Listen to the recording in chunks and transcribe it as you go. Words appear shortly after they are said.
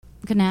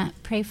going to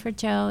pray for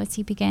Joe as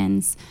he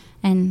begins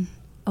and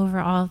over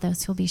all of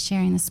those who will be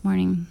sharing this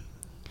morning.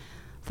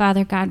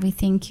 Father God, we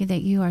thank you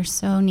that you are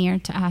so near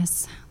to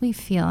us. We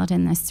feel it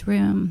in this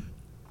room.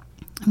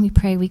 And we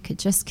pray we could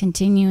just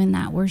continue in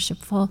that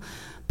worshipful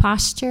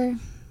posture,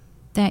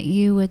 that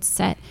you would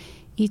set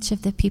each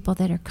of the people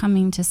that are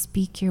coming to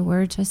speak your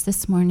word to us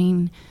this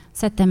morning,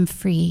 set them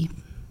free.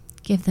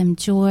 Give them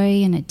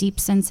joy and a deep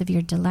sense of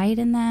your delight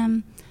in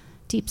them,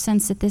 deep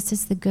sense that this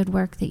is the good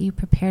work that you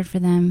prepared for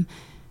them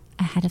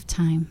ahead of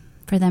time,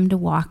 for them to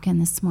walk in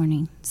this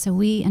morning. So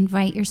we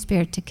invite your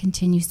Spirit to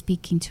continue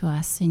speaking to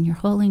us. In your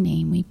holy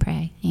name we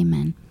pray.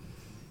 Amen.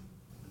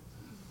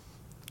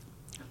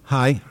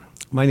 Hi,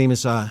 my name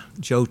is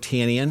Joe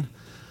Tanian.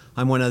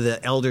 I'm one of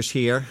the elders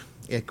here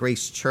at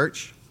Grace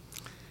Church,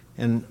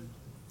 and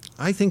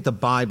I think the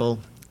Bible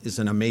is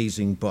an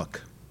amazing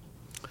book.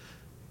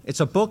 It's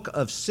a book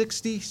of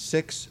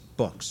 66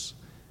 books,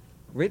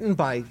 written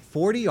by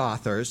 40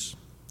 authors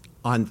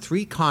on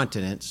 3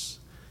 continents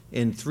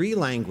in 3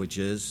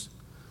 languages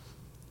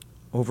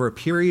over a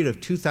period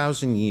of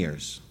 2,000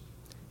 years,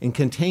 and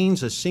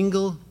contains a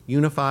single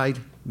unified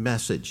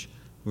message,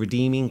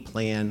 redeeming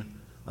plan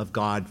of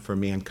God for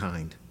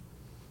mankind.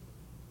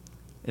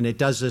 And it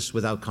does this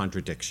without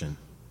contradiction.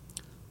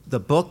 The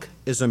book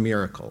is a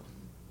miracle.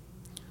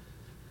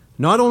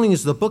 Not only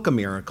is the book a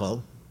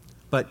miracle,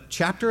 but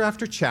chapter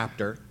after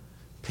chapter,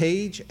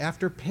 page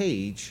after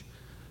page,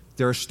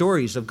 there are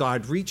stories of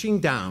God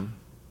reaching down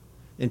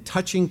and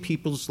touching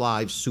people's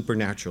lives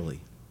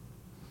supernaturally.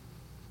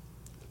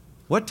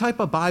 What type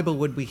of Bible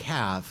would we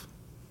have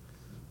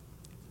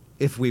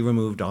if we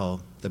removed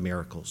all the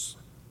miracles?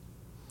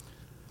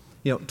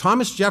 You know,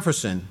 Thomas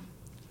Jefferson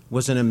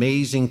was an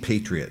amazing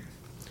patriot.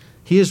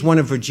 He is one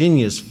of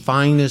Virginia's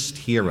finest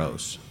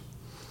heroes.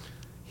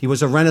 He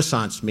was a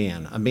Renaissance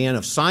man, a man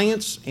of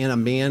science and a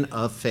man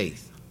of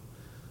faith.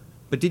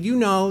 But did you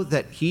know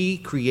that he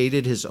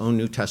created his own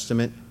New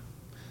Testament?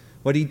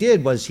 What he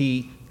did was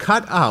he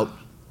cut out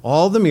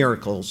all the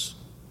miracles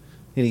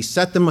and he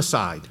set them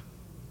aside,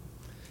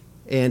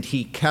 and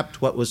he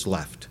kept what was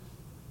left.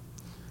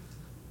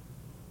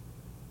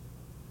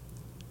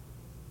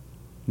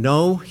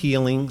 No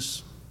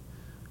healings,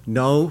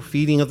 no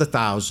feeding of the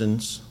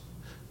thousands,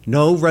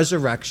 no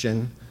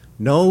resurrection,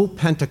 no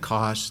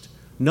Pentecost,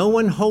 no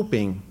one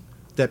hoping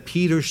that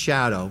Peter's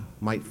shadow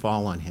might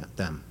fall on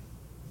them.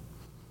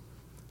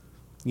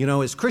 You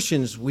know, as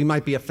Christians, we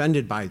might be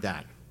offended by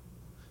that.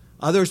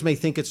 Others may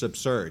think it's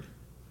absurd.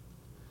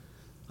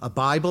 A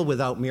Bible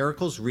without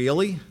miracles,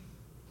 really?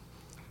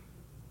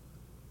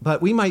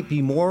 But we might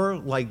be more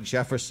like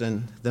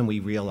Jefferson than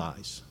we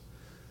realize.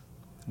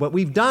 What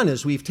we've done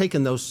is we've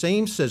taken those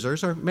same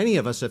scissors, or many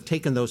of us have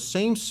taken those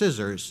same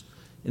scissors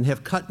and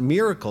have cut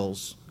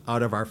miracles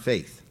out of our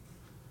faith.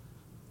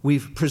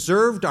 We've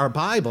preserved our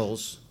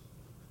Bibles,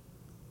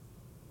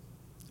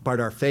 but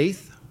our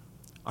faith,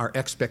 our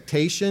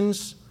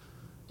expectations,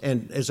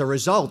 and as a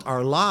result,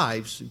 our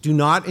lives do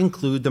not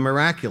include the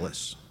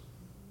miraculous.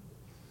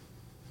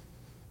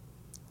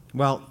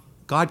 Well,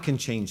 God can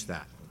change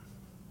that.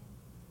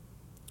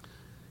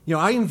 You know,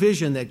 I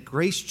envision that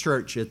Grace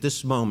Church at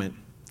this moment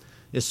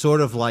is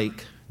sort of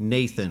like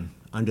Nathan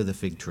under the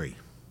fig tree.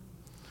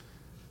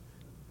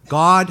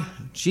 God,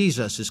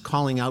 Jesus, is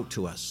calling out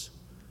to us,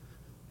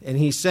 and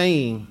he's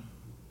saying,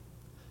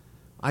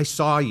 I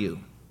saw you.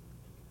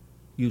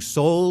 You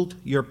sold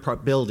your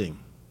building.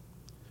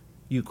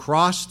 You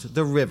crossed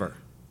the river.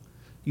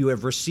 You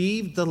have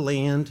received the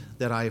land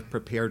that I have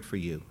prepared for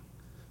you.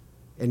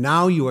 And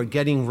now you are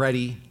getting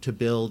ready to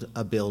build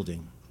a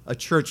building, a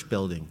church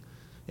building.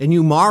 And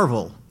you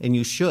marvel, and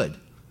you should.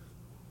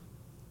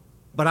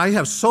 But I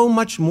have so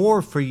much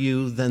more for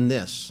you than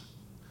this.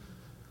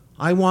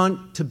 I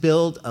want to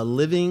build a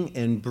living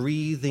and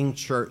breathing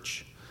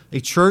church, a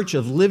church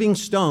of living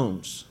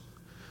stones,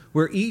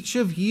 where each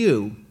of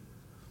you,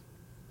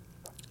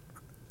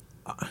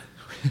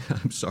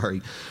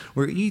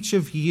 where each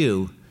of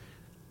you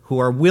who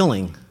are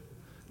willing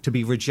to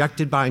be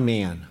rejected by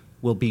man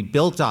will be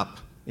built up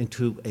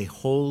into a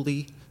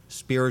holy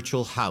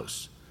spiritual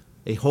house,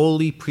 a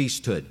holy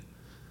priesthood,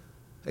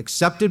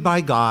 accepted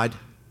by God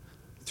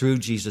through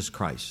Jesus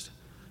Christ.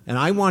 And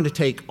I want to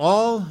take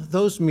all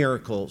those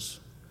miracles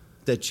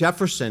that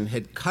Jefferson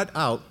had cut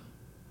out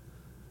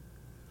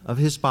of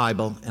his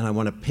Bible, and I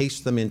want to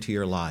paste them into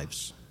your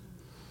lives.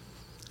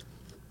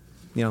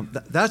 You know,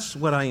 that's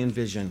what I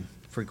envision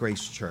for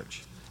Grace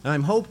Church. And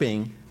I'm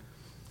hoping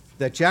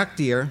that Jack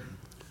Deere,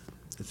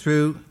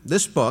 through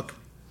this book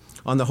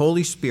on the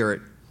Holy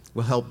Spirit,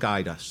 will help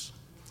guide us.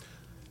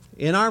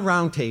 In our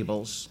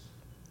roundtables,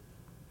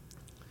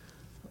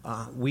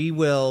 we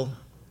will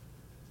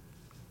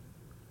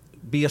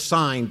be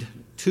assigned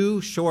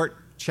 2 short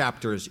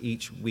chapters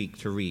each week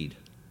to read.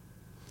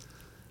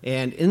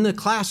 And in the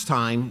class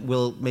time,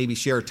 we'll maybe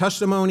share a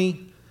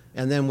testimony,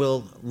 and then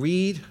we'll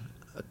read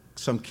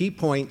some key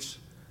points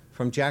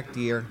from Jack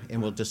Deere,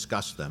 and we'll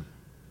discuss them.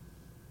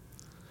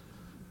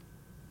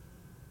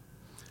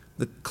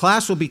 The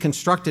class will be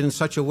constructed in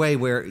such a way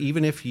where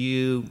even if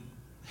you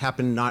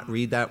happen to not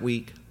read that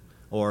week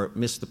or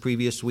miss the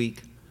previous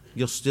week,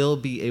 you'll still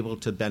be able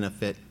to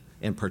benefit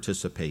and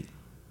participate.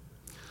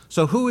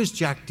 So who is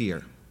Jack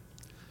Deere?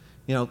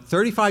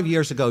 35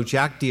 years ago,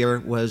 Jack Deere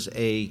was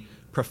a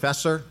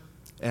professor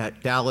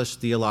at Dallas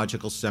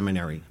Theological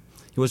Seminary.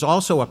 He was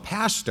also a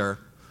pastor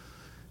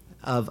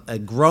of a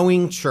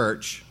growing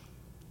church,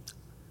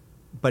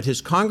 but he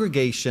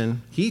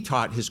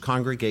taught his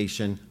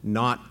congregation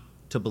not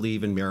to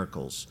believe in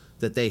miracles,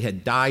 that they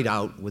had died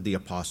out with the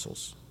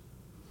apostles.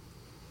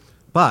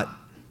 But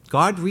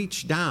God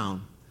reached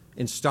down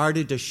and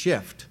started to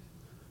shift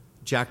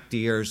Jack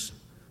Deere's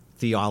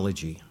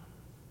theology.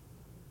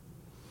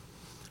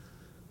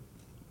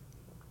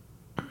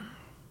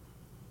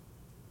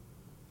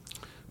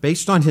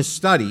 Based on his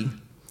study,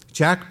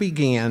 Jack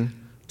began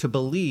to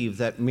believe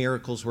that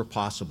miracles were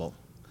possible.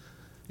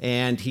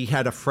 And he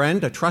had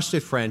a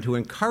trusted friend, who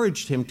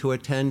encouraged him to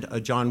attend a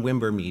John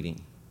Wimber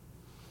meeting.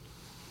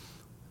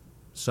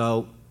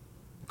 So,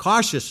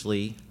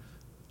 cautiously,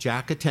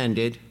 Jack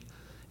attended,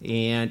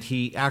 and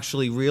he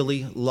actually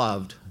really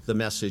loved the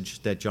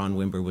message that John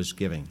Wimber was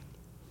giving.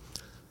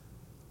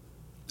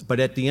 But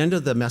at the end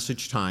of the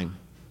message time,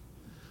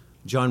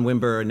 John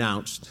Wimber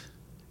announced,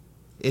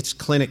 "It's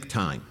clinic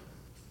time."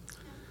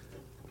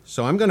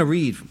 So I'm going to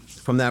read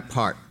from that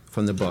part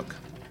from the book.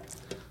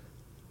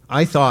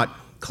 I thought,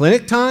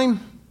 clinic time?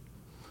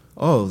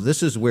 Oh,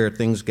 this is where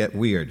things get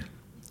weird.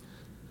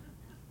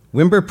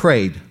 Wimber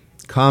prayed,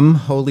 "Come,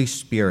 Holy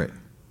Spirit,"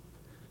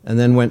 and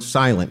then went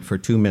silent for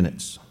 2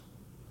 minutes.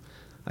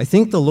 "I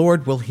think the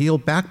Lord will heal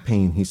back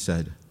pain," he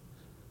said.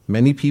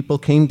 Many people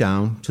came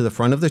down to the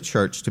front of the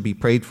church to be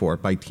prayed for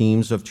by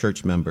teams of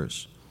church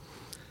members.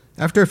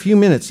 After a few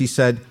minutes, he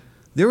said,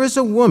 "There is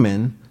a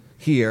woman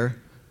here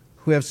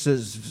who has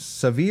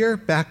severe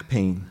back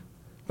pain,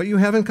 but you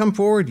haven't come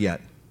forward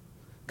yet.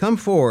 Come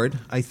forward,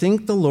 I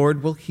think the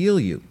Lord will heal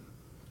you."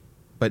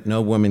 But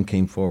no woman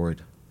came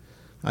forward.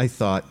 I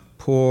thought,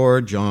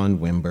 poor John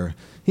Wimber.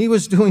 He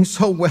was doing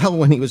so well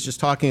when he was just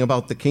talking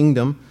about the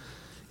kingdom.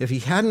 If he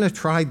hadn't have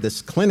tried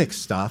this clinic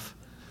stuff,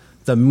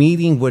 the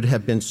meeting would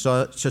have been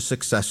such a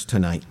success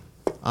tonight.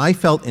 I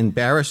felt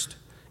embarrassed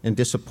and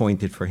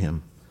disappointed for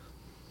him.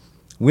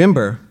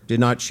 Wimber did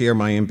not share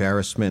my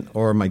embarrassment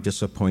or my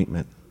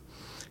disappointment.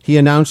 He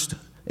announced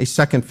a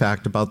second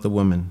fact about the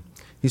woman.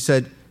 He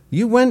said,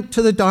 "You went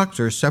to the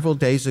doctor several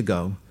days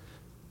ago.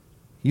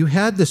 You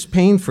had this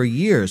pain for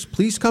years.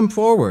 Please come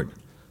forward."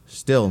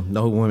 Still,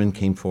 no woman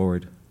came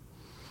forward.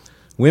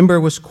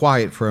 Wimber was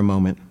quiet for a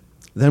moment.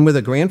 Then, with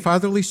a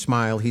grandfatherly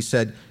smile, he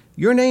said,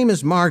 "Your name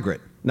is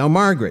Margaret. Now,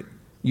 Margaret,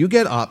 you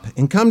get up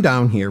and come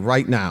down here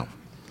right now."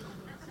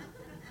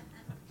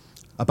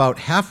 About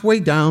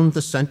halfway down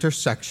the center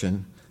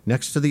section,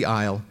 next to the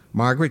aisle,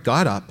 Margaret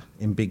got up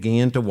and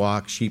began to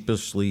walk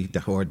sheepishly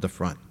toward the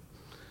front.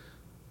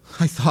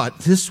 I thought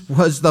this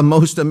was the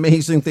most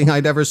amazing thing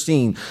I'd ever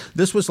seen.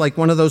 This was like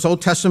one of those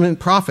Old Testament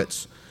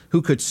prophets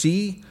who could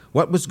see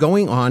what was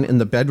going on in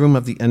the bedroom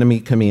of the enemy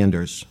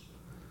commanders.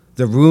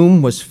 The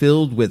room was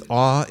filled with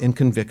awe and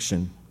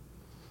conviction.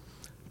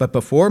 But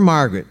before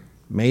Margaret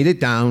made it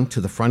down to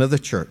the front of the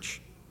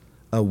church,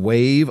 a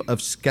wave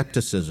of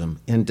skepticism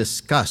and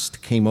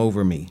disgust came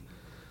over me.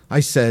 I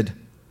said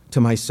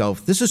to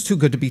myself, "This is too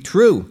good to be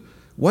true.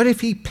 What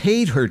if he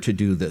paid her to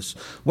do this?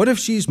 What if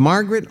she's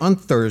Margaret on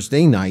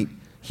Thursday night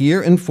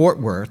here in Fort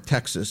Worth,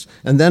 Texas,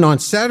 and then on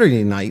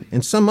Saturday night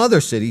in some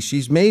other city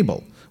she's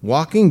Mabel,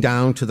 walking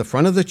down to the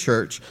front of the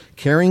church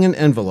carrying an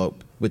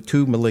envelope with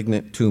 2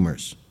 malignant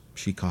tumors?"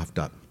 She coughed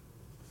up.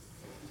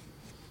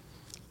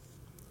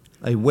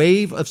 A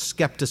wave of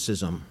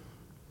skepticism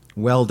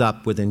welled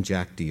up within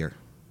Jack Deere.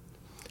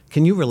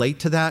 Can you relate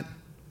to that?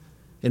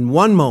 In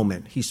one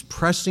moment, he's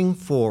pressing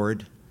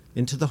forward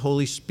into the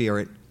Holy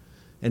Spirit,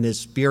 and his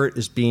spirit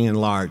is being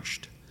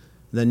enlarged.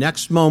 The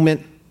next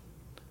moment,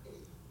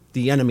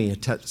 the enemy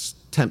attempts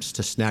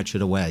to snatch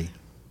it away.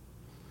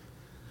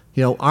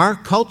 Our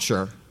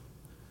culture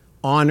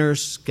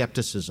honors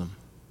skepticism.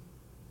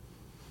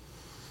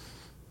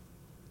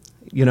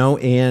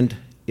 And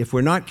if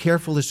we're not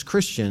careful as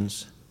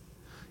Christians,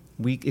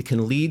 it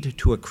can lead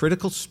to a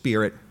critical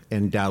spirit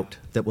and doubt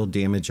that will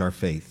damage our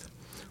faith.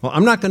 Well,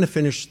 I'm not going to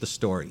finish the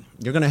story.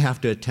 You're going to have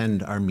to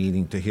attend our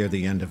meeting to hear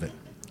the end of it.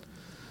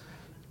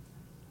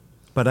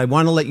 But I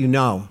want to let you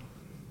know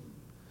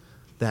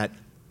that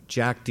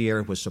Jack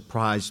Deere was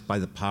surprised by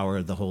the power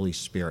of the Holy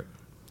Spirit.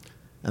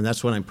 And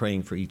that's what I'm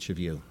praying for each of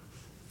you.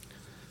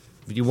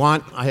 If you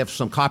want, I have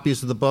some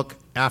copies of the book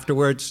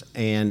afterwards,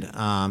 and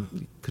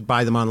you could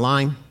buy them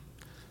online.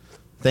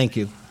 Thank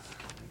you.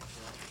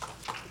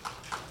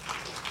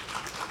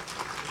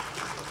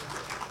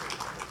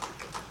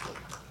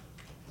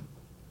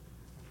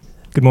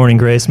 Good morning,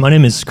 Grace. My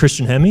name is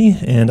Christian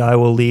Hemme, and I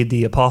will lead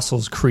the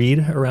Apostles' Creed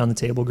around the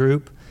table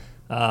group.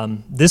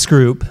 This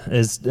group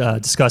is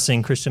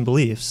discussing Christian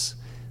beliefs,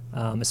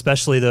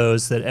 especially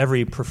those that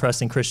every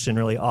professing Christian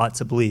really ought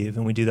to believe,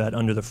 and we do that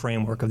under the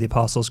framework of the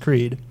Apostles'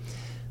 Creed.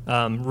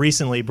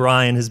 Recently,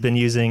 Brian has been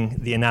using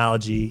the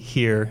analogy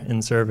here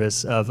in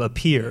service of a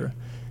pier.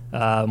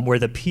 where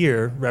the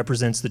pier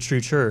represents the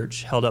true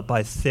church, held up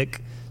by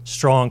thick,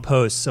 strong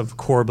posts of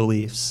core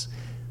beliefs.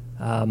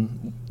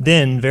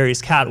 Then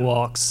various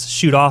catwalks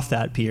shoot off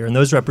that pier, and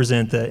those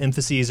represent the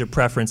emphases or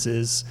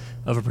preferences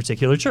of a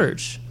particular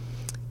church.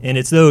 And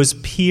it's those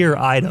pier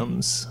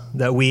items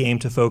that we aim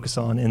to focus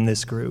on in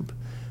this group.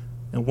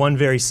 And one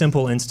very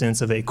simple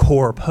instance of a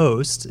core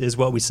post is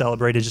what we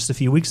celebrated just a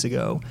few weeks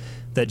ago,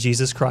 that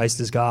Jesus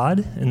Christ is God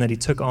and that he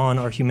took on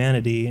our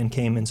humanity and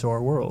came into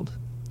our world.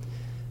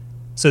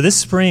 So this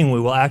spring we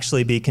will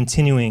actually be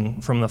continuing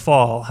from the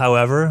fall.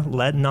 However,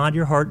 let not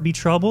your heart be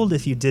troubled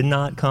if you did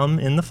not come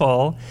in the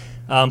fall.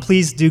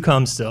 Please do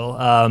come still,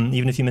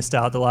 even if you missed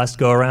out the last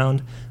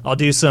go-around. I'll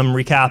do some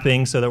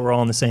recapping so that we're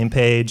all on the same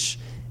page.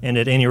 And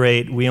at any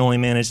rate, we only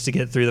managed to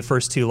get through the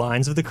first 2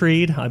 lines of the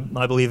creed.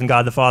 I believe in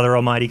God the Father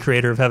Almighty,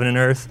 creator of heaven and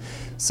earth.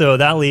 So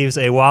that leaves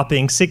a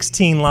whopping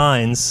 16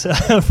 lines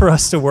for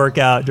us to work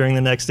out during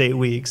the next 8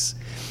 weeks.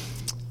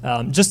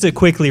 Just to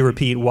quickly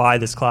repeat why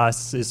this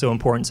class is so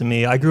important to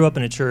me, I grew up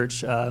in a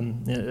church,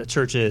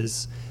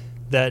 churches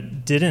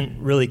that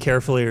didn't really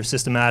carefully or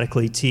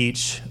systematically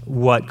teach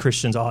what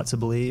Christians ought to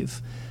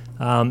believe.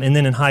 And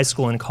then in high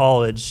school and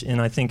college, and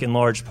I think in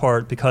large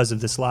part because of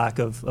this lack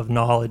of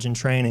knowledge and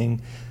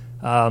training,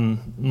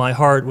 my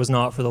heart was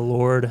not for the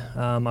Lord.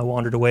 I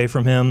wandered away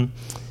from him,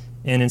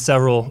 and in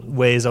several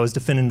ways I was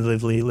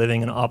definitively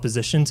living in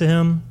opposition to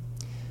him.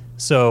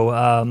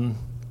 So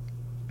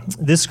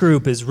this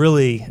group is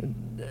really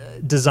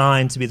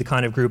designed to be the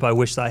kind of group I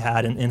wished I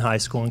had in high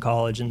school and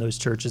college in those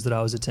churches that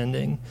I was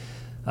attending.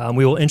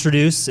 We will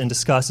introduce and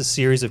discuss a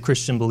series of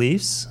Christian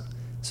beliefs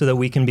so that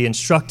we can be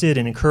instructed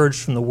and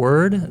encouraged from the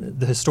Word,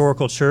 the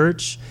historical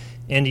church,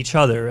 and each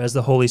other as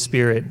the Holy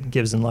Spirit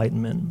gives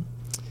enlightenment.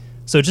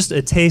 So just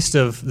a taste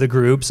of the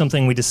group,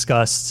 something we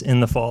discussed in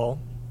the fall.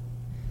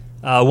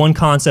 One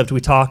concept we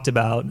talked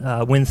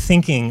about when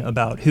thinking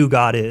about who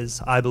God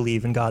is, I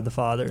believe in God the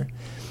Father,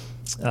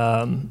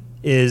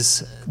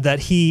 is that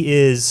he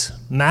is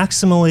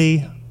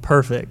maximally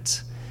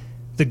perfect,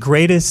 the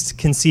greatest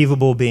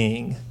conceivable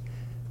being.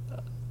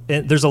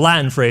 There's a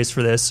Latin phrase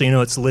for this, so you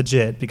know it's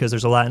legit because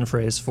there's a Latin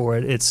phrase for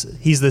it.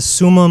 He's the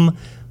summum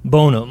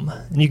bonum.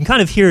 And you can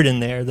kind of hear it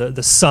in there,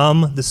 the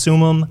sum, the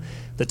summum,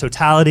 the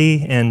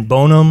totality, and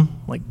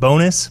bonum, like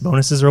bonus.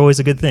 Bonuses are always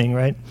a good thing,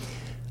 right?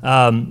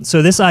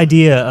 So this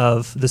idea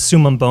of the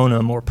summum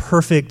bonum, or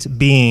perfect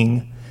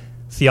being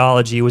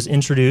theology, was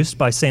introduced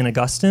by St.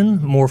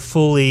 Augustine, more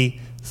fully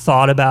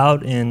thought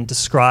about and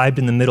described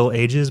in the Middle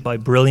Ages by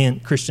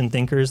brilliant Christian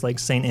thinkers like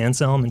St.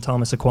 Anselm and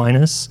Thomas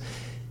Aquinas.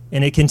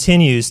 And it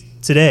continues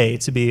today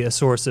to be a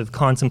source of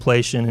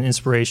contemplation and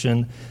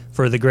inspiration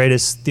for the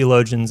greatest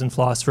theologians and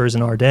philosophers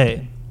in our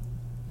day.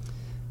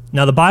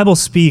 Now, the Bible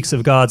speaks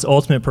of God's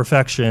ultimate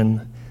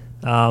perfection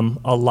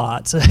a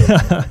lot.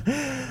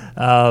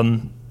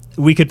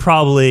 We could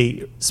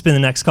probably spend the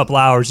next couple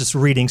hours just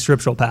reading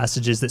scriptural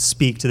passages that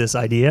speak to this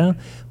idea,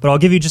 but I'll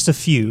give you just a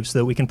few so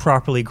that we can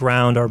properly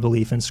ground our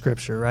belief in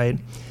Scripture, right?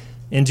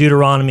 In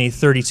Deuteronomy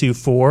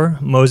 32:4,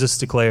 Moses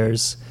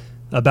declares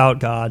about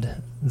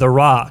God, "The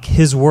rock,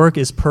 his work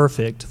is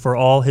perfect, for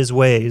all his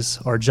ways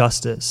are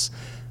justice.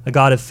 A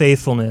God of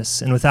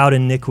faithfulness and without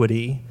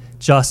iniquity,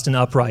 just and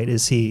upright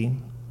is he."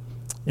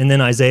 And then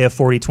Isaiah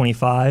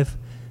 40:25,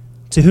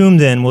 "To whom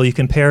then will you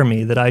compare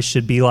me, that I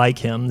should be like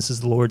him?" This is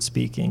the Lord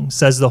speaking.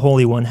 Says the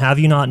Holy One, "Have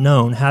you not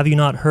known? Have you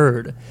not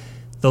heard?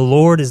 The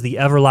Lord is the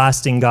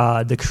everlasting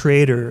God, the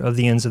creator of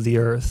the ends of the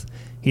earth.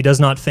 He does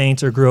not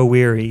faint or grow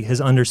weary. His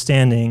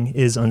understanding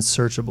is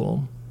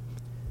unsearchable."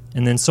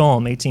 And then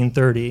Psalm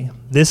 18:30,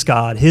 "This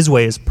God, his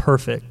way is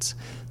perfect.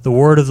 The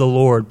word of the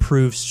Lord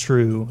proves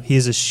true. He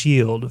is a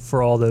shield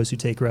for all those who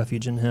take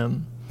refuge in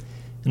him."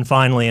 And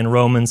finally, in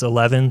Romans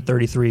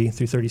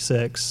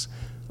 11:33-36,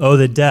 "Oh,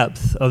 the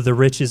depth of the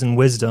riches and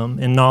wisdom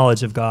and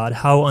knowledge of God,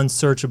 how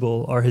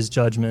unsearchable are his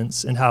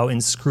judgments and how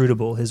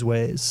inscrutable his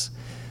ways.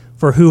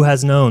 For who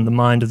has known the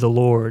mind of the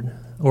Lord,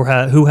 or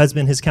who has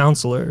been his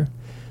counselor?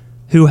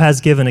 Who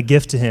has given a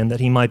gift to him that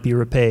he might be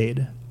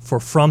repaid? For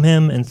from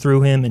him and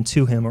through him and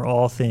to him are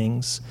all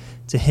things.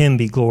 To him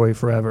be glory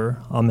forever.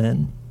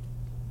 Amen."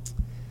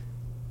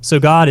 So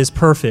God is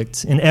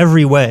perfect in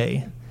every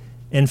way.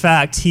 In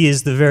fact, he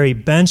is the very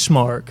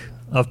benchmark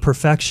of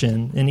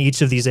perfection in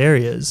each of these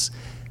areas.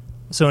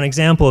 So an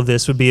example of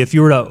this would be if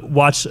you were to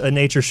watch a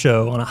nature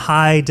show on a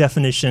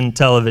high-definition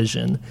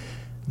television,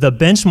 the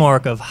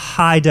benchmark of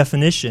high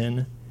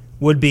definition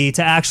would be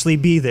to actually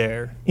be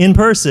there in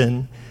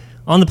person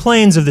on the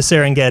plains of the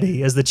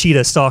Serengeti as the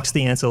cheetah stalks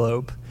the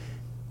antelope.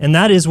 And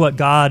that is what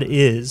God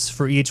is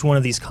for each one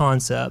of these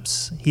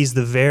concepts. He's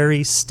the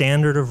very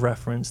standard of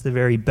reference, the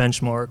very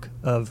benchmark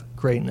of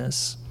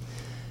greatness.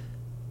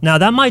 Now,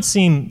 that might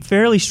seem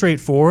fairly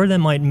straightforward. That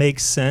might make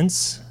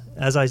sense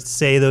as I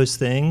say those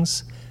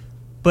things.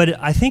 But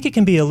I think it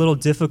can be a little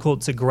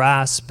difficult to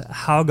grasp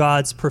how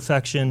God's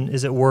perfection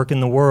is at work in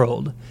the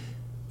world.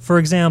 For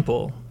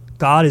example,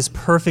 God is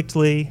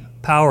perfectly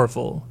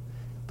powerful,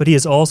 but he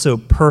is also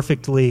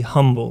perfectly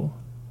humble.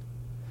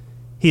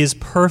 He is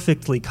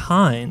perfectly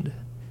kind,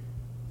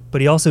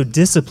 but he also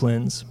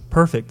disciplines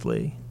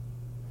perfectly.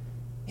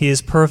 He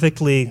is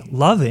perfectly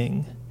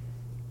loving,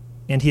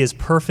 and he is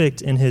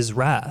perfect in his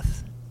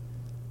wrath.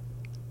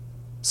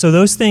 So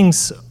those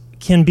things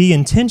can be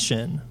in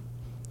tension,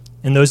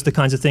 and those are the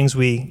kinds of things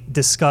we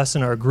discuss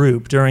in our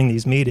group during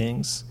these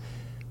meetings.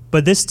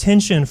 But this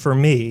tension for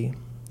me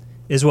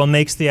is what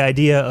makes the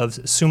idea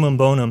of summum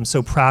bonum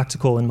so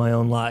practical in my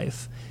own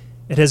life.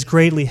 It has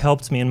greatly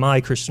helped me in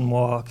my Christian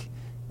walk,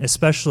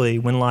 especially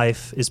when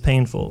life is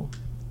painful.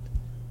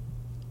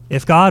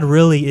 If God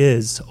really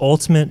is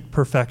ultimate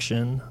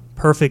perfection,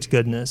 perfect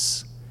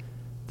goodness,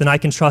 then I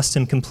can trust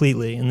him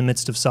completely in the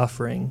midst of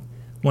suffering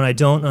when I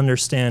don't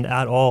understand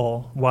at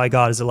all why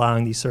God is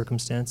allowing these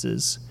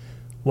circumstances.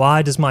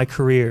 Why does my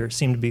career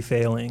seem to be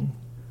failing?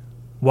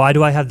 Why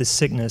do I have this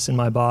sickness in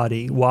my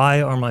body?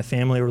 Why are my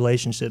family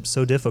relationships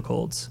so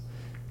difficult?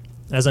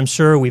 As I'm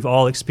sure we've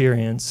all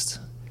experienced,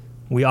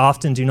 we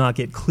often do not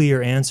get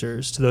clear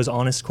answers to those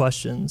honest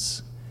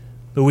questions,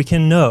 but we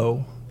can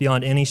know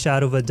beyond any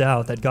shadow of a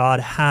doubt that God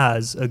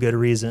has a good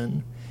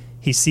reason.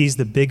 He sees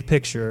the big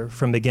picture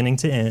from beginning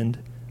to end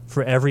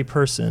for every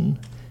person,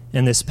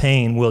 and this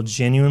pain will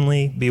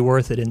genuinely be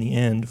worth it in the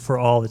end for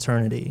all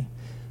eternity.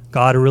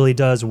 God really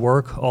does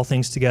work all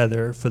things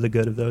together for the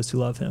good of those who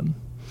love him.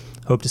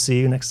 Hope to see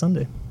you next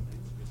Sunday.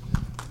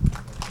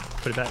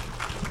 Put it back.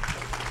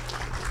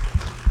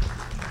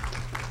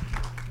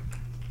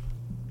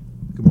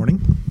 Good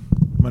morning.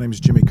 My name is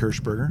Jimmy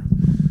Kirschberger.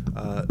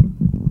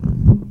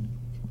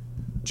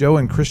 Joe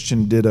and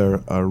Christian did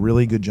a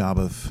really good job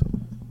of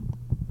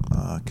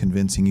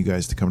convincing you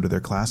guys to come to their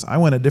class. I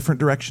went a different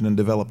direction and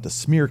developed a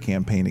smear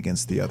campaign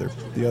against the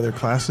other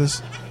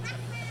classes.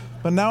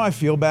 But now I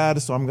feel bad,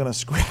 so I'm going to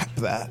scrap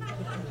that.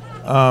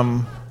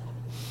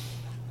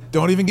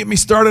 Don't even get me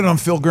started on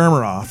Phil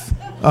Germeroth.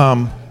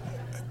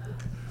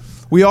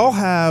 We all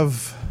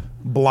have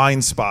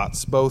blind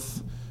spots,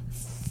 both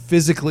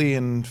physically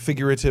and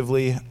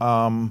figuratively.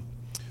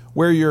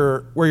 Where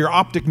your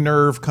optic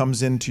nerve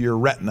comes into your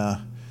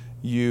retina,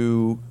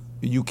 you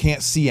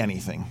can't see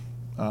anything.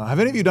 Have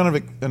any of you done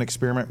an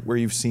experiment where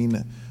you've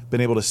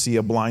been able to see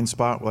a blind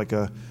spot, like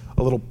a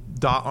little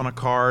dot on a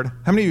card?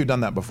 How many of you have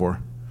done that before?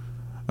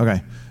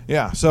 Okay,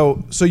 yeah.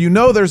 So you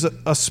know there's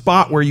a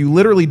spot where you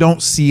literally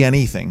don't see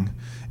anything,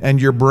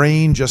 and your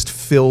brain just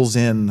fills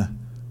in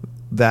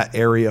that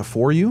area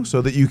for you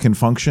so that you can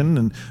function.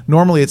 And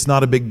normally it's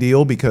not a big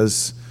deal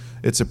because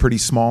it's a pretty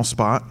small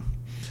spot.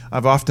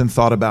 I've often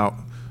thought about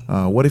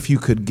what if you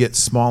could get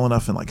small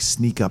enough and like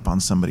sneak up on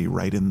somebody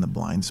right in the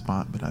blind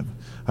spot, but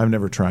I've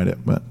never tried it.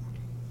 But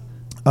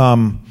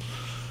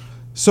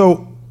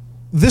so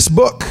this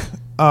book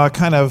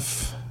kind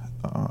of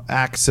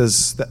acts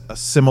as a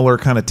similar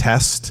kind of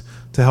test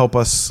to help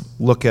us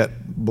look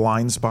at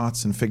blind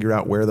spots and figure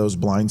out where those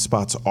blind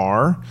spots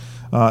are.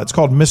 It's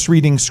called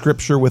Misreading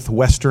Scripture with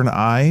Western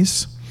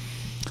Eyes.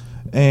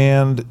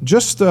 And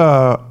just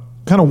kind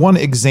of one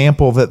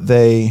example that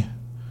they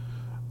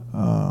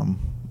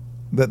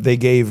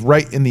gave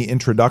right in the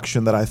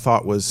introduction that I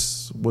thought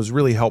was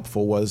really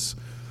helpful was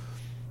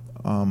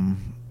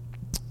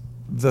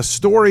the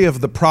story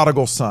of the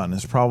prodigal son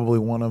is probably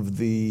one of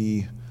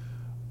the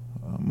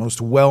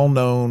most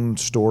well-known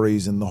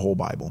stories in the whole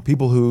Bible.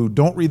 People who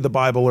don't read the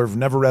Bible or have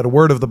never read a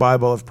word of the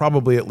Bible have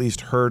probably at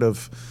least heard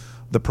of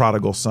the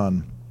prodigal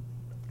son.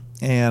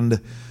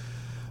 And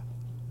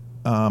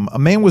a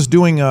man was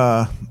doing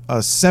a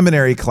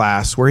seminary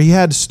class where he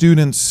had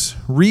students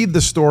read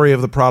the story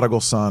of the prodigal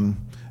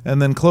son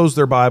and then close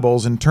their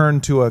Bibles and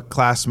turn to a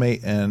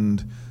classmate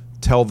and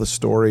tell the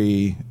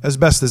story as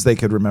best as they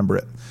could remember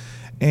it.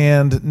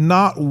 And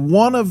not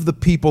one of the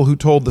people who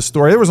told the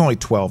story, there was only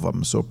 12 of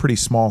them, so a pretty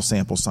small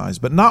sample size,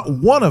 but not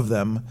one of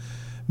them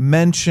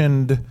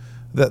mentioned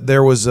that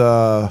there was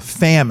a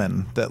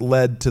famine that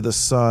led to the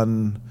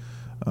son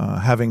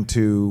having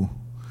to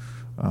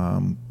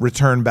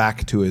return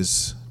back to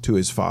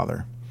his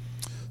father.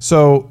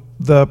 So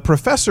the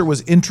professor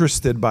was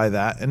interested by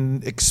that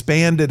and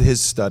expanded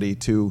his study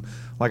to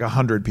like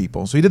 100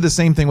 people. So he did the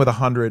same thing with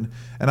 100,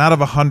 and out of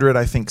 100,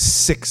 I think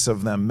 6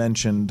 of them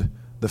mentioned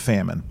the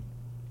famine.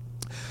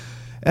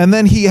 And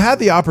then he had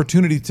the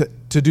opportunity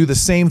to do the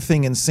same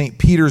thing in St.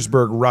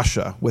 Petersburg,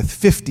 Russia, with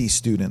 50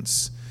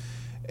 students.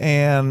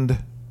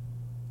 And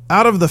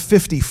out of the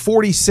 50,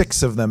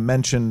 46 of them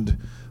mentioned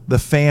the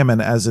famine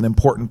as an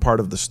important part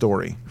of the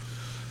story.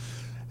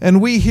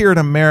 And we here in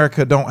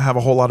America don't have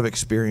a whole lot of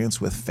experience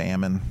with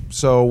famine.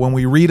 So when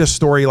we read a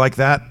story like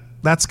that,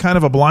 that's kind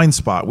of a blind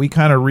spot. We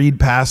kind of read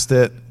past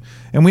it.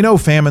 And we know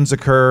famines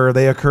occur.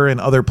 They occur in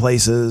other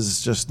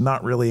places, just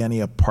not really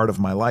any a part of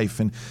my life.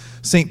 And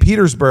St.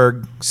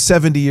 Petersburg,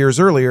 70 years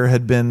earlier,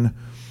 had been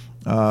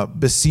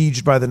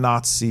besieged by the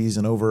Nazis,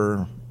 and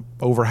over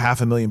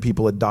 500,000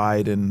 people had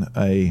died in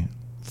a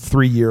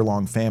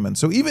 3-year-long famine.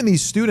 So even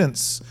these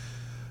students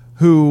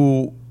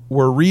who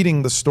were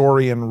reading the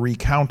story and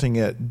recounting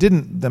it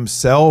didn't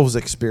themselves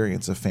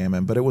experience a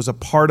famine, but it was a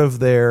part of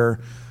their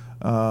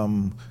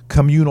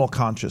communal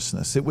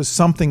consciousness. It was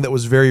something that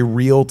was very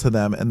real to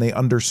them, and they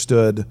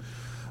understood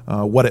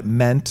what it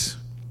meant.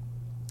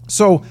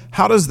 So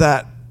how does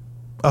that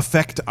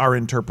affect our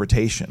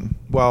interpretation?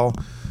 Well,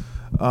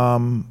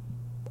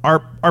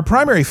 our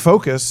primary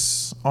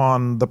focus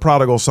on the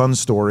prodigal son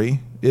story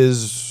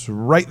is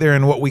right there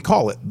in what we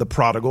call it, the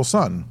prodigal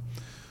son.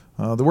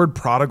 The word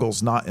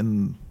prodigal's not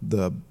in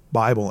the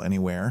Bible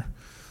anywhere.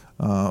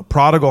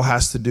 Prodigal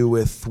has to do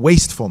with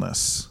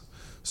wastefulness.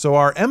 So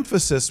our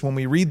emphasis when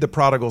we read the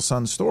prodigal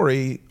son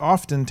story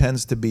often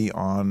tends to be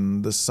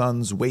on the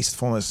son's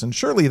wastefulness, and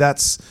surely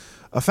that's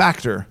a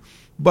factor.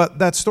 But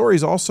that story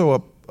is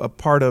also a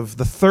part of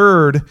the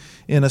third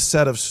in a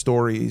set of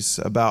stories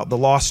about the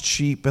lost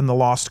sheep and the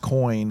lost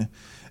coin.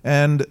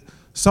 And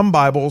some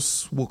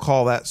Bibles will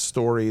call that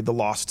story the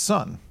lost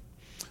son.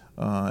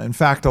 In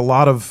fact, a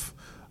lot of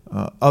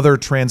other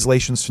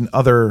translations from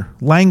other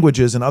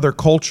languages and other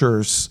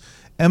cultures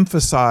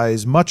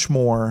emphasize much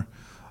more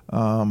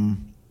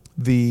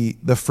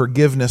the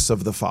forgiveness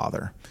of the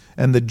father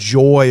and the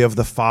joy of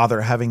the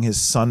father having his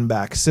son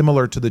back,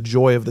 similar to the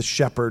joy of the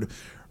shepherd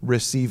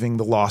receiving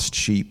the lost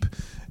sheep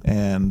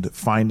and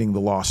finding the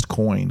lost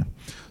coin.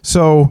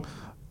 So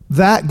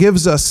that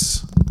gives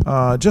us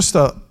just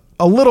a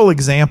little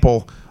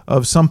example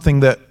of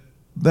something that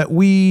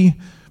we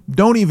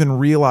don't even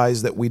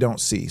realize that we don't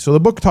see. So the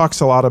book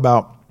talks a lot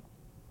about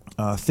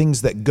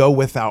things that go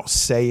without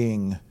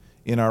saying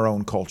in our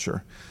own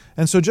culture.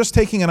 And so just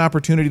taking an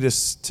opportunity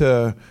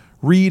to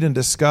read and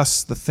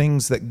discuss the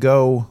things that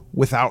go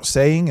without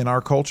saying in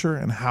our culture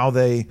and how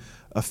they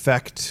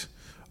affect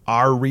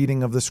our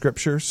reading of the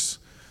scriptures.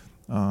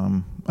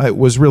 It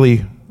was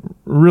really,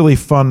 really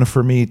fun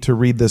for me to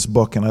read this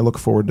book, and I look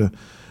forward to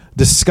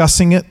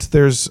discussing it.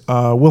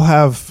 We'll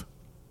have...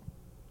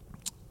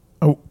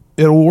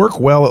 It'll work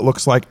well, it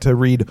looks like, to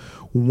read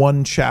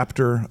one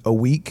chapter a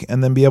week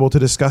and then be able to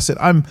discuss it.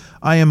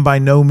 I am by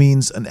no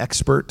means an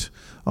expert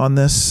on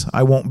this.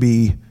 I won't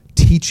be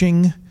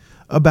teaching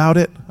about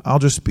it. I'll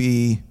just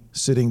be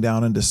sitting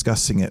down and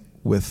discussing it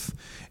with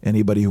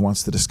anybody who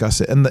wants to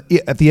discuss it. And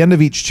at the end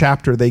of each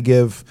chapter, they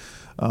give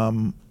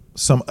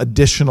some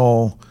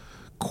additional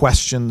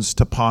questions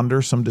to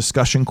ponder, some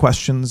discussion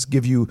questions,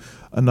 give you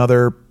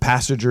another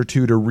passage or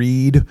two to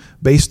read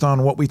based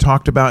on what we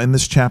talked about in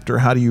this chapter.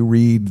 How do you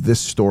read this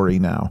story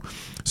now?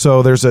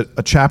 So there's a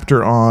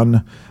chapter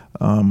on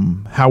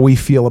how we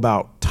feel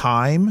about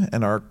time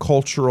and the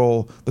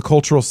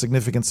cultural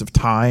significance of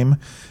time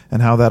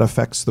and how that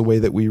affects the way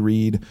that we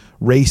read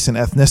race and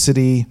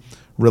ethnicity,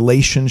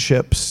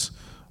 relationships,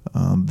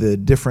 the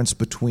difference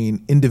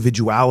between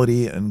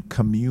individuality and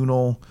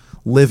communal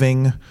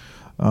living.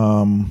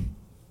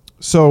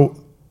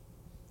 So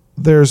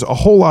there's a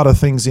whole lot of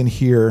things in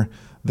here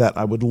that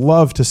I would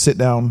love to sit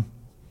down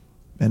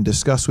and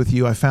discuss with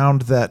you. I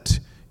found that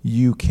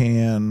you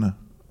can,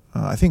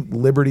 I think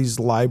Liberty's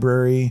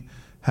Library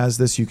has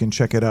this. You can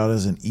check it out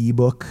as an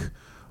ebook.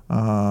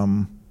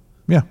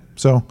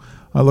 So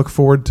I look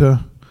forward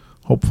to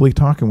hopefully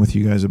talking with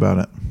you guys about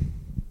it.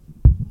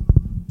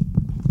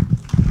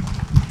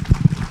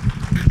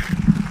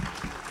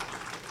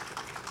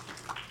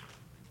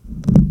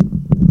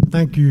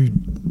 Thank you,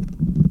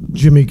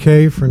 Jimmy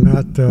K, for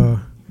not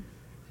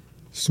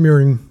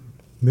smearing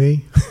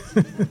me.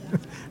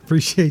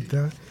 Appreciate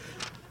that.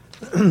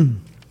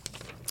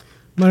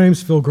 My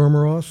name's Phil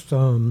Gormeroth.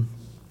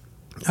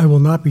 I will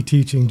not be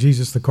teaching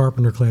Jesus the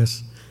Carpenter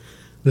class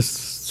this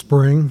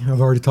spring.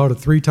 I've already taught it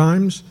 3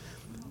 times,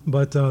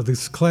 but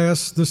this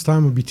class this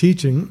time we'll be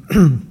teaching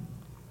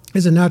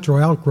is a natural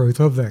outgrowth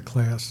of that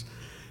class.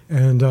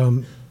 And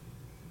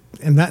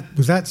that,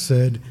 with that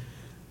said,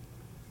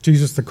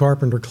 Jesus the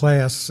Carpenter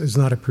class is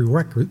not a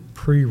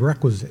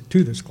prerequisite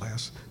to this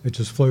class. It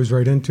just flows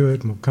right into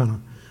it, and we'll kind of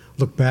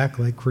look back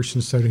like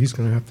Christian said he's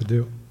going to have to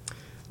do.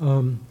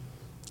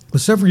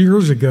 But several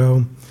years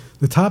ago,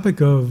 the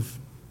topic of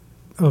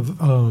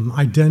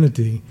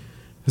identity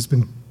has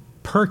been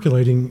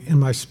percolating in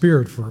my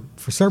spirit for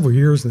several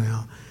years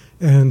now.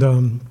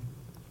 And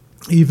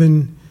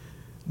even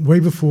way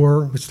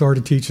before we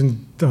started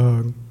teaching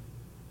the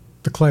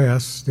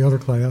other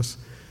class,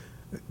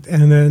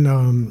 and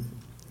then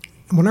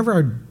whenever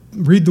I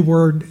read the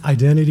word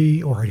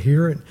identity or I'd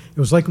hear it, it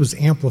was like it was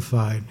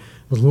amplified.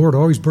 The Lord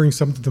always brings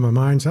something to my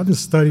mind. So I've been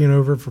studying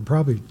over it for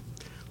probably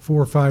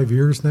 4 or 5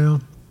 years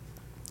now.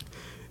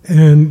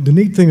 And the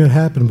neat thing that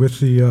happened with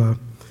the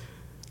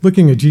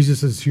looking at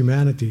Jesus'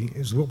 humanity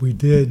is what we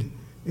did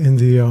in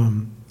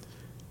the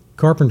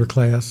Carpenter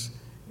class.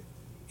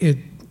 It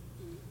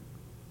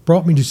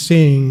brought me to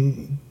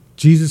seeing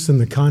Jesus in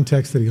the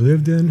context that he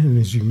lived in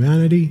his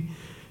humanity,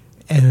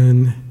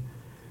 and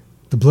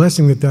the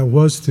blessing that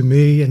was to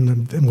me.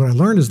 And what I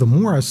learned is the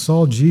more I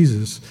saw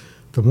Jesus,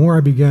 the more I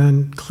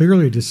began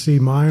clearly to see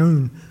my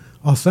own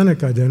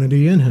authentic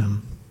identity in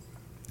him.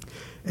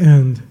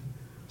 And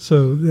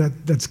so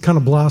that's kind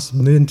of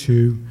blossomed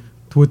into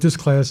what this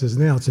class is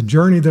now. It's a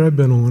journey that I've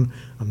been on.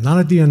 I'm not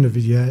at the end of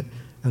it yet,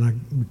 and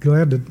I'm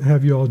glad to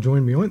have you all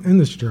join me in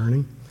this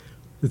journey.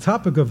 The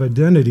topic of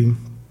identity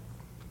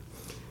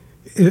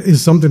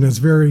is something that's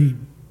very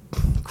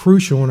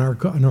crucial in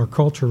our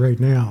culture right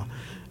now.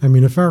 I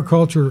mean, if our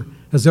culture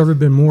has ever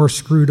been more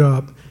screwed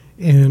up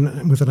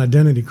and with an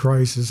identity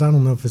crisis. I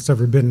don't know if it's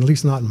ever been, at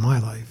least not in my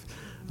life.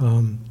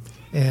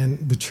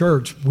 And the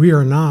church, we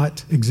are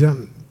not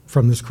exempt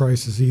from this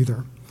crisis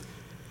either.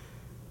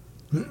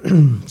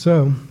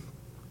 So,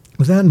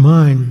 with that in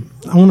mind,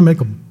 I want to make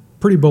a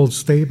pretty bold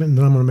statement, and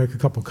then I'm going to make a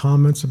couple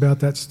comments about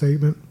that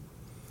statement.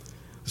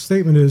 The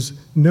statement is,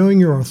 knowing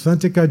your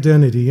authentic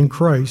identity in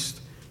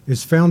Christ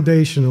is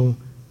foundational,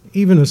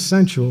 even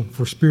essential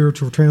for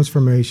spiritual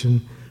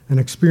transformation and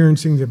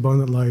experiencing the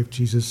abundant life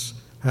Jesus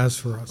has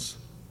for us.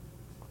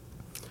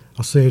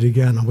 I'll say it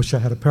again. I wish I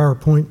had a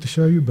PowerPoint to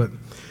show you, but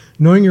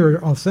knowing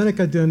your authentic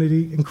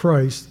identity in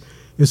Christ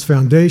is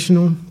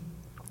foundational,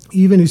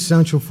 even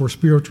essential for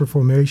spiritual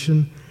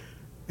formation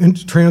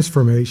and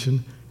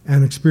transformation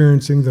and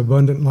experiencing the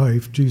abundant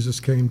life Jesus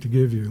came to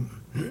give you.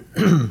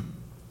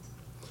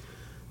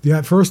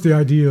 First, the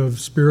idea of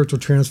spiritual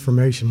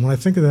transformation. When I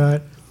think of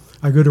that,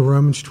 I go to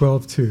Romans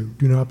 12:2.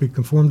 Do not be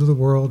conformed to the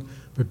world,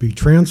 but be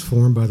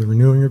transformed by the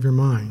renewing of your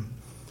mind.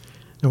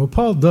 Now, what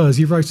Paul does,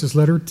 he writes this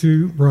letter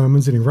to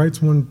Romans and he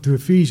writes one to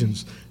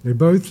Ephesians. They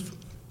both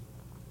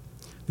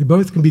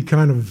can be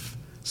kind of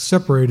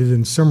separated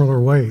in similar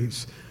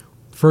ways.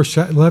 First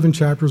 11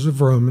 chapters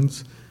of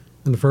Romans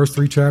and the first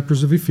 3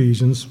 chapters of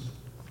Ephesians,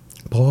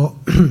 Paul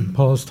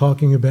is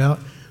talking about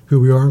who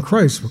we are in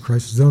Christ, what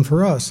Christ has done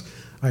for us.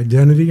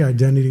 Identity,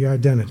 identity,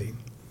 identity.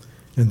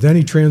 And then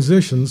he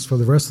transitions for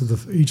the rest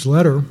of each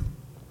letter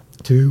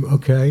to,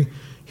 okay,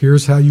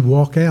 here's how you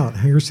walk out.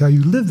 Here's how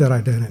you live that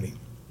identity.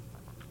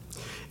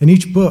 In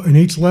each book, in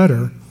each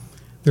letter,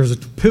 there's a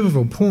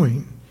pivotal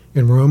point.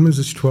 In Romans,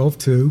 it's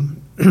 12:2.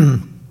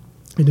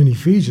 And in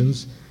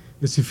Ephesians,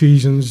 it's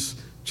Ephesians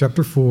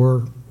chapter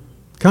 4,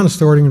 kind of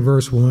starting in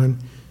verse 1,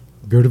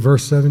 go to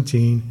verse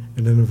 17,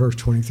 and then in verse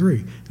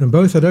 23. And in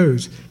both of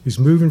those, he's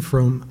moving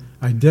from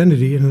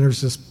identity, and then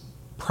there's this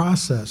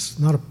process,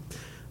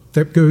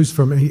 that goes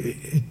from,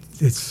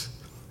 it's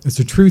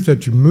a truth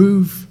that you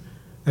move,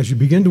 as you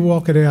begin to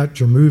walk it out,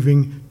 you're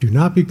moving, do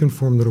not be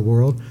conformed to the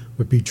world,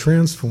 but be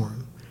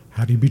transformed.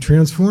 How do you be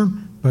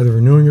transformed? By the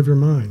renewing of your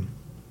mind.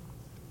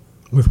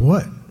 With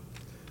what?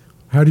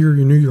 How do you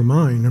renew your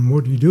mind, and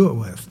what do you do it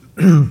with?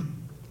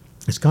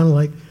 It's kind of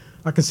like,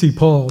 I can see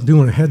Paul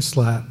doing a head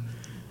slap,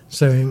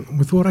 saying,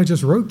 with what I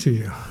just wrote to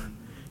you,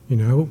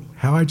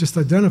 how I just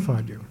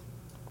identified you.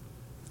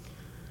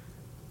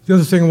 The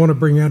other thing I want to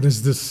bring out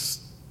is this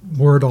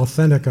word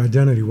authentic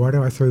identity. Why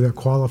do I throw that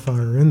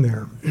qualifier in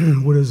there?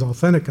 What is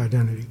authentic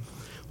identity?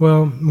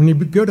 Well, when you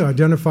go to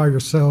identify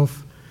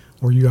yourself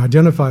or you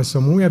identify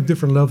someone, we have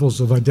different levels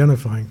of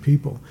identifying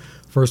people.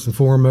 First and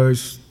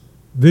foremost,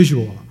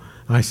 visual.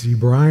 I see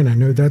Brian, I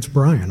know that's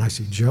Brian. I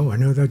see Joe, I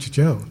know that's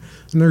Joe.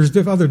 And there's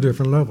other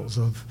different levels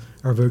of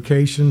our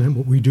vocation and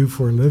what we do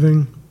for a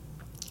living,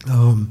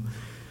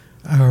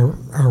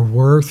 our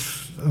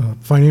worth,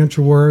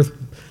 financial worth.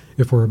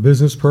 If we're a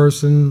business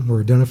person,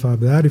 we're identified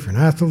by that. If you're an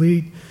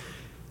athlete.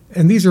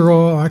 And these are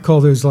all, I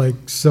call those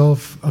like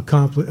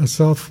self-accomplished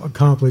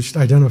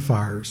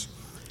identifiers.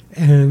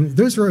 And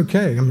those are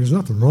okay. I mean, there's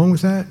nothing wrong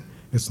with that.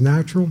 It's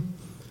natural.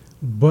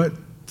 But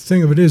the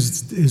thing of it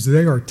is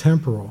they are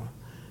temporal.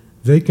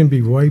 They can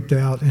be wiped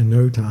out in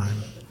no time,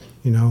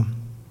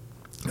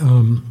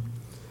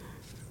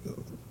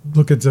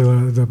 Look at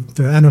the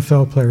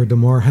NFL player,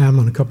 Damar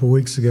Hamlin, a couple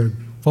weeks ago,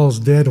 falls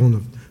dead on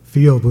the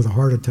field with a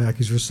heart attack.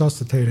 He's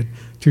resuscitated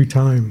 2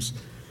 times.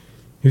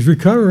 He's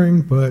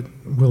recovering, but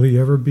will he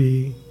ever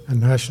be a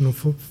national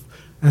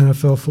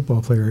NFL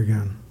football player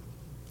again?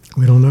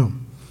 We don't know.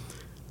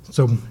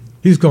 So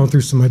he's going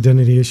through some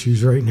identity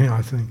issues right now,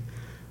 I think.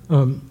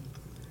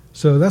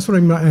 So that's what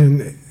I mean.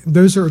 And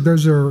those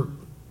are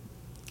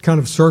kind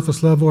of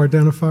surface level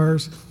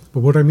identifiers. But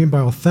what I mean by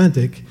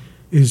authentic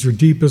is your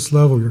deepest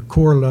level, your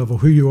core level,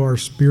 who you are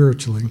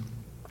spiritually.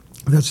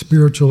 That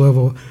spiritual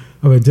level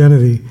of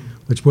identity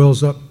which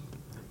wells up,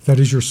 that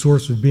is your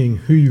source of being,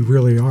 who you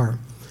really are.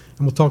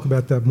 And we'll talk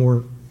about that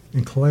more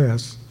in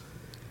class.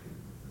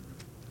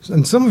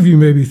 And some of you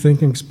may be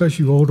thinking,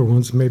 especially older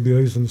ones, maybe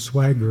those in the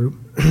SWAG group,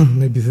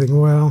 may be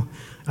thinking, well,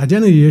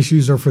 identity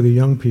issues are for the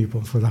young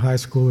people, for the high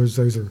schoolers.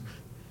 Those are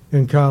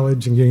in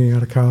college and getting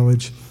out of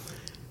college.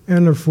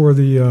 And they're for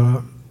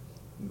the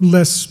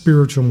less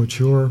spiritual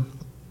mature.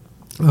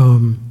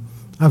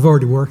 I've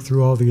already worked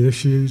through all the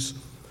issues.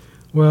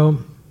 Well,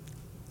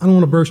 I don't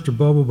want to burst your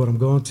bubble, but I'm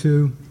going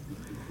to.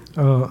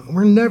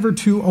 We're never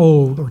too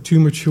old or too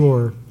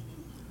mature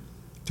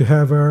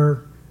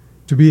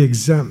to be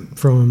exempt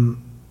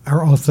from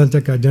our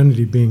authentic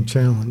identity being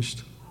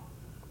challenged.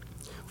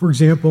 For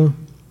example,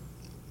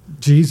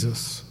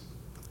 Jesus.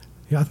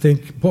 I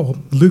think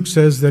Luke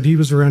says that he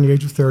was around the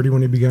age of 30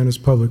 when he began his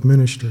public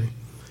ministry.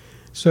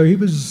 So he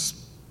was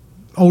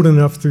old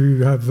enough to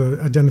have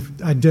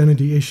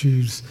identity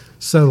issues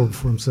settled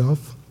for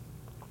himself.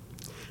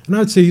 And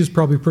I'd say he's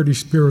probably pretty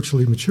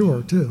spiritually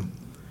mature, too.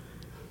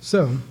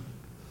 So,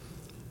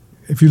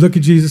 if you look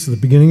at Jesus at the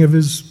beginning of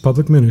his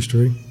public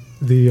ministry,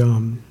 the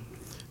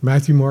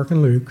Matthew, Mark,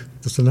 and Luke,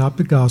 the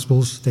Synoptic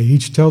Gospels, they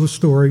each tell the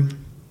story,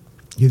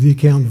 give the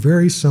account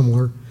very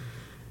similar,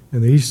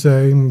 And they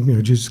say,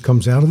 Jesus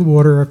comes out of the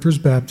water after his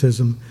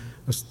baptism,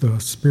 the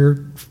Spirit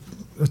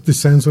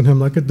descends on him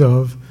like a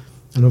dove,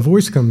 and a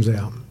voice comes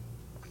out.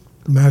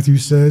 Matthew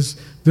says,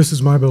 "This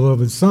is my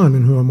beloved Son,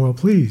 in whom I'm well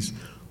pleased."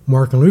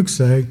 Mark and Luke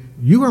say,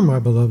 "You are my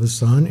beloved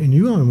Son, and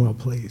you I'm well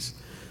pleased."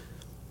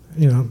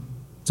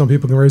 Some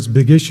people can raise a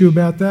big issue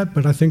about that,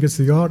 but I think it's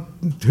who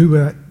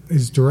that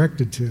is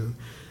directed to.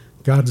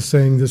 God is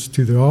saying this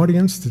to the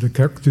audience, to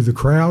the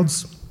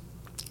crowds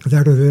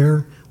that are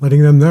there,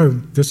 letting them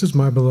know, this is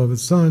my beloved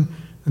Son.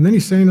 And then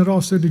he's saying it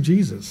also to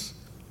Jesus.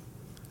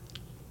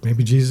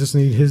 Maybe Jesus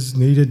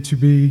needed to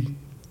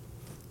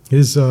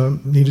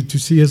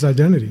see his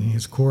identity,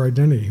 his core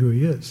identity, who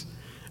he is.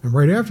 And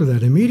right after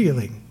that,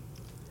 immediately,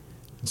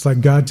 it's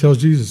like God tells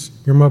Jesus,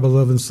 "You're my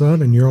beloved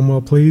Son, and you're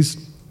well pleased.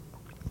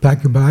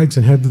 Pack your bags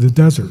and head to the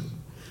desert,"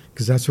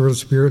 because that's where the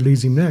Spirit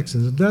leads him next,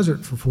 in the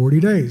desert for 40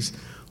 days,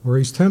 where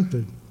he's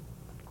tempted.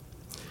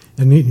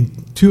 And in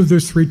 2 of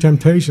those 3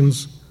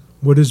 temptations,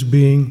 what is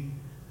being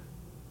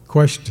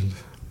questioned?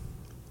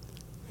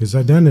 His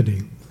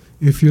identity.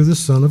 If you're the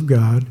Son of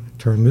God,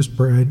 turn this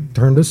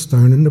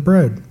stone into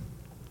bread.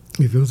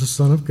 If you're the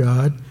Son of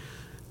God,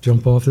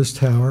 jump off this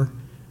tower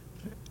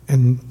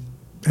and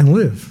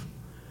live.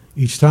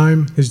 Each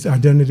time his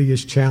identity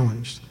is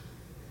challenged.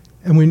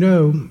 And we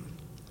know,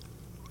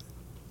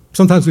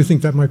 sometimes we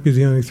think that might be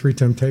the only 3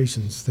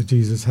 temptations that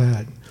Jesus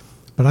had.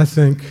 But I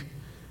think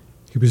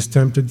he was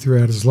tempted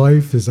throughout his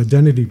life. His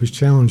identity was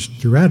challenged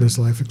throughout his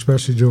life,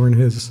 especially during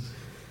his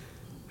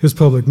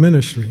public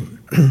ministry.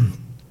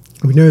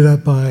 We know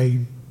that by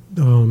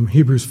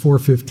Hebrews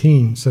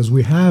 4:15 says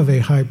we have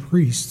a high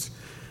priest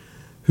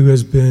who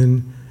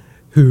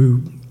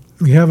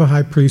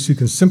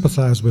can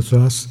sympathize with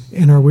us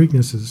in our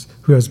weaknesses,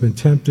 who has been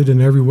tempted in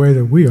every way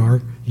that we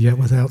are, yet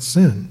without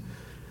sin.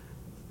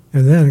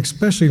 And then,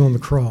 especially on the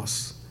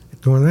cross,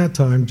 during that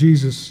time,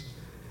 Jesus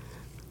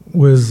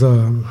was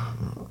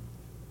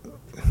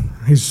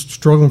he's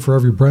struggling for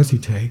every breath he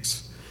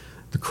takes.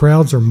 The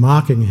crowds are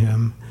mocking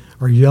him,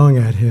 are yelling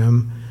at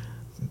him.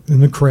 In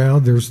the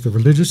crowd, there's the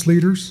religious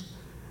leaders,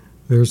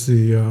 there's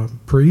the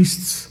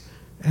priests,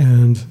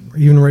 and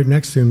even right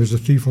next to him, there's a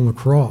thief on the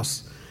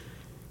cross,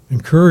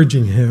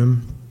 encouraging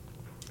him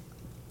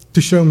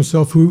to show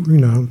himself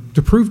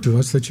to prove to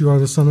us that you are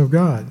the Son of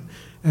God.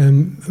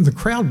 And the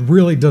crowd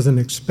really doesn't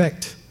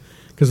expect,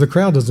 because the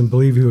crowd doesn't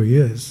believe who he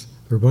is.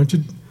 They're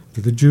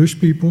the Jewish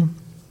people.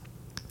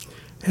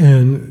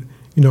 And,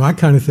 I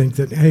kind of think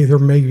that, hey, they're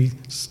maybe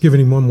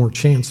giving him one more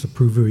chance to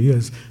prove who he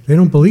is. They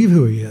don't believe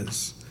who he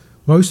is,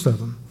 most of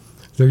them.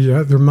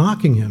 They're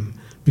mocking him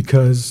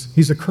because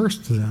he's a curse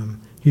to them.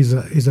 He's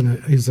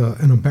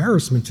an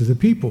embarrassment to the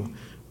people,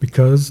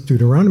 because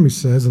Deuteronomy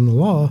says in the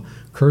law,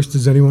 cursed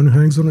is anyone who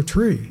hangs on a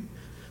tree.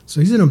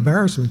 So he's an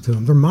embarrassment to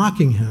them. They're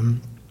mocking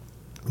him,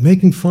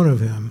 making fun of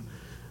him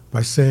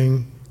by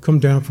saying, "Come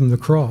down from the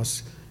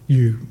cross,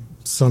 you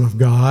Son of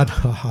God,"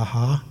 ha ha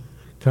ha,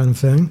 kind of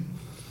thing.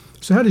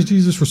 So how does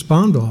Jesus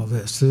respond to all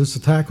this, to this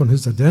attack on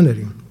his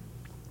identity?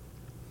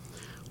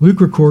 Luke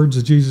records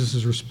that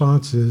Jesus'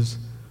 response is,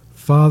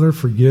 "Father,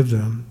 forgive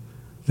them.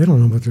 They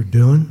don't know what they're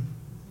doing."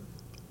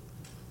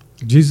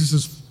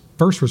 Jesus'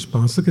 first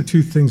response, look at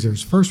 2 things there.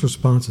 His first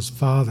response is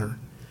Father.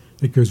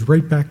 It goes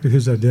right back to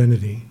his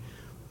identity.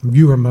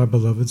 "You are my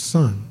beloved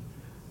Son."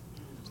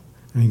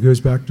 And he goes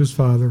back to his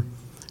Father,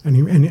 and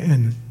he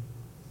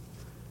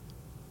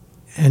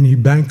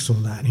banks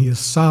on that. And he is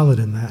solid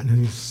in that, and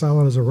he's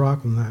solid as a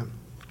rock on that.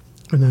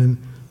 And then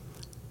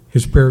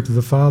his prayer to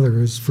the Father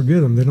is,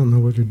 "Forgive them. They don't know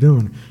what they're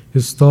doing."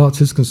 His thoughts,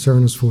 his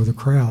concern is for the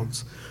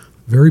crowds.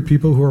 Very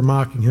people who are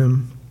mocking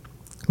him,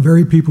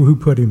 very people who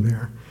put him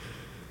there.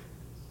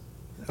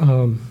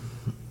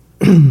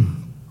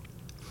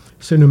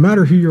 So no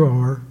matter who you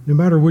are, no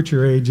matter what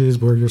your age is,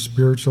 where your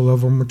spiritual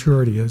level of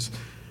maturity is,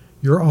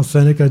 your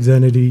authentic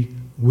identity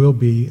will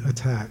be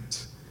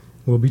attacked,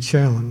 will be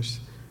challenged.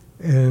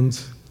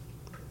 And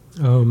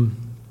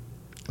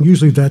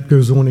usually that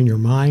goes on in your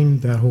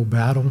mind, that whole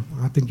battle.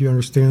 I think you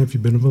understand, if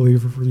you've been a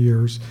believer for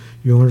years,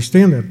 you'll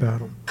understand that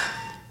battle.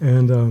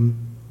 And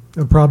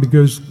it probably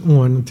goes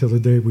on until the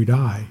day we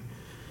die.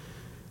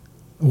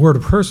 A word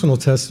of personal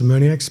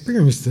testimony, I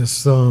experienced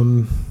this. It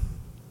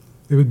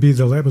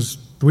was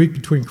the week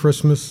between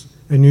Christmas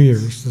and New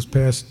Year's, this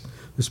past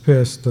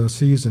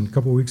season, a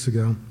couple weeks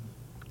ago.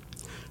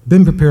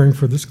 Been preparing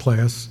for this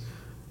class,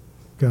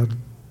 got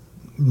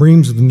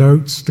reams of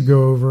notes to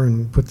go over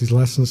and put these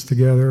lessons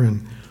together.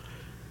 And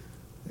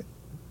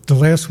the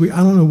last week,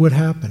 I don't know what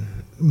happened.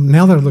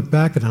 Now that I look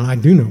back at it, I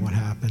do know what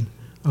happened.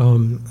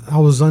 I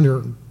was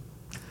under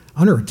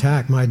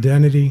attack. My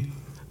identity,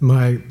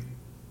 I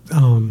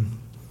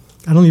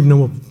don't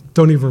even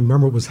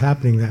remember what was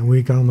happening that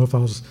week. I don't know if I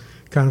was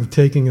kind of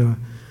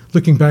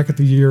looking back at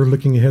the year,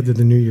 looking ahead to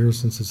the new year,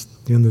 since it's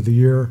the end of the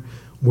year,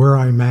 where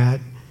I'm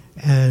at,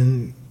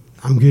 and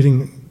I'm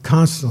getting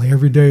constantly,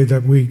 every day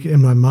that week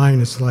in my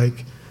mind, it's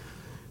like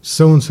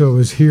so-and-so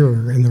is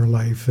here in their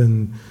life,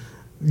 and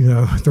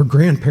they're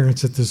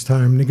grandparents at this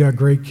time, and they got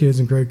great kids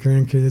and great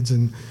grandkids,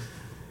 and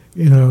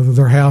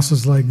their house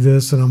is like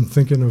this, and I'm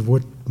thinking of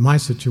what my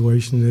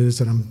situation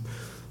is, and I'm,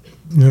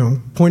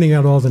 pointing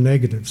out all the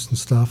negatives and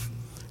stuff.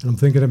 And I'm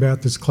thinking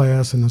about this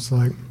class, and it's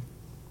like,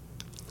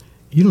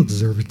 you don't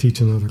deserve to teach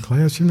another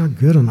class. You're not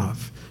good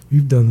enough.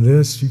 You've done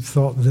this. You've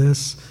thought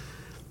this.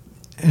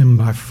 And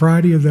by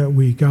Friday of that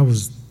week, I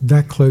was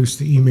that close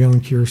to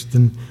emailing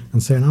Kirsten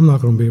and saying, I'm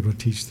not going to be able to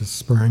teach this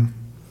spring.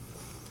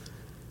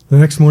 The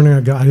next morning,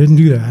 I didn't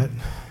do that.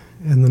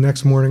 And the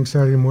next morning,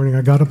 Saturday morning,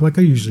 I got up like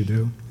I usually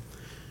do.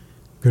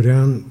 Go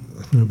down,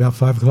 about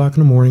 5 o'clock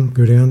in the morning,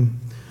 go down,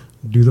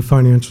 do the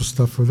financial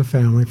stuff for the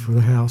family, for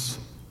the house.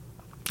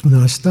 And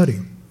then I study.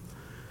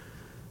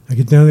 I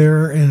get down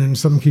there, and then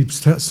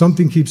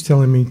something keeps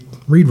telling me,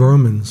 read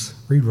Romans.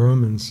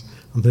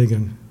 I'm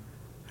thinking,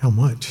 how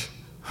much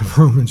of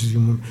Romans do you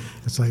want?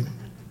 It's like,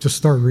 just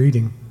start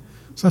reading.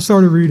 So I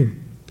started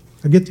reading.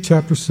 I get to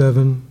chapter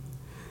 7,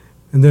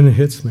 and then it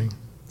hits me.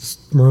 It's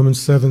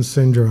Romans 7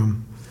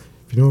 syndrome.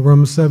 If you know what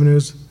Romans 7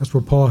 is, that's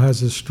where Paul has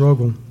his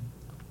struggle.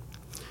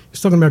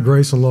 He's talking about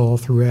grace and law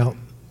throughout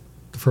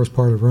the first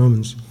part of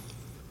Romans.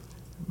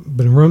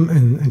 But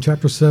in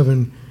chapter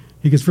 7,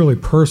 he gets really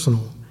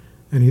personal.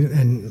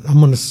 And I'm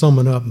going to sum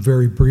it up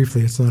very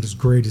briefly. It's not as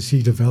great as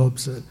he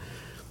develops it.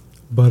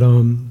 But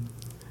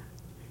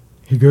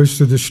he goes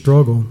through this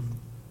struggle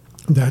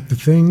that the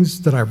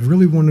things that I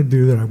really want to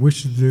do, that I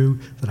wish to do,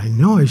 that I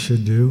know I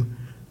should do,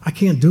 I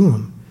can't do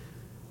them.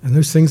 And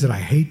those things that I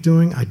hate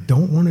doing, I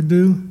don't want to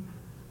do,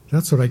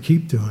 that's what I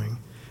keep doing.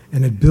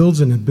 And it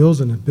builds and it builds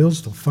and it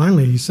builds till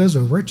finally he says,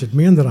 "O wretched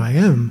man that I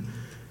am,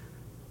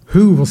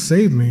 who will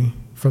save me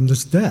from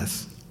this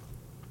death?"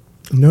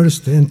 Notice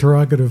the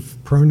interrogative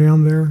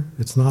pronoun there.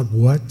 It's not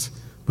what,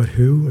 but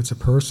who. It's a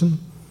person.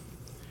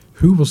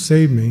 Who will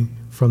save me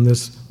from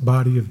this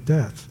body of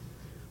death?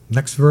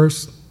 Next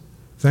verse,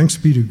 thanks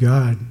be to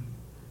God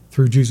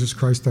through Jesus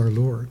Christ our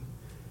Lord.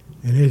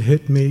 And it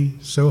hit me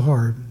so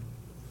hard.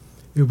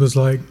 It was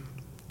like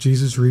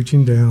Jesus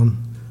reaching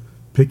down,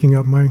 picking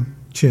up my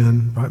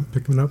chin,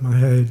 picking up my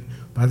head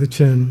by the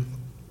chin,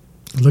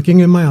 looking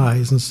in my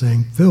eyes and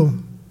saying, "Phil,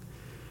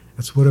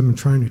 that's what I've been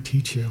trying to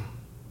teach you."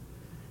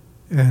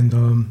 And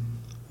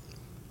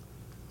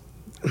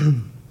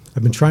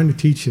I've been trying to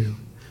teach you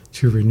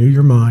to renew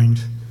your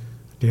mind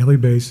daily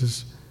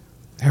basis,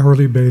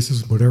 hourly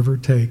basis, whatever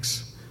it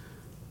takes,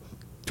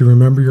 to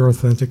remember your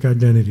authentic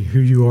identity, who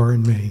you are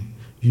in me.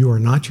 You are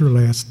not your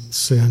last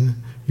sin.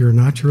 You are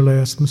not your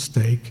last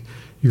mistake.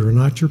 You are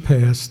not your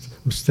past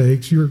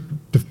mistakes. Your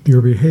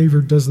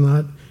behavior does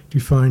not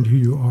define who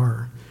you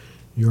are.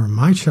 You are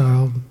my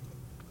child.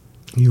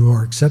 You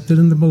are accepted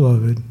in the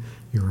beloved.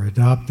 You are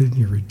adopted.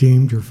 You're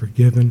redeemed. You're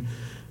forgiven. ...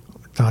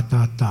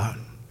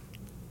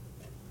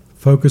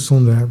 Focus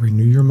on that.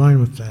 Renew your mind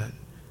with that.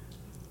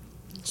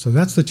 So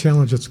that's the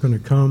challenge that's going to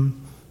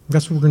come.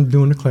 That's what we're going to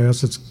do in the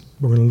class.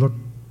 We're going to look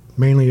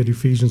mainly at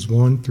Ephesians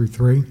 1 through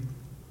 3.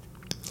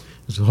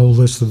 There's a whole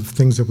list of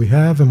things that we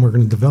have, and we're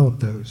going to develop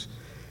those.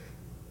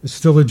 It's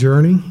still a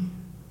journey,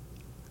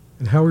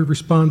 and how we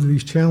respond to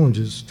these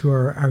challenges, to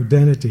our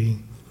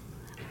identity,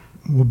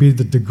 will be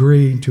the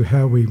degree to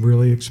how we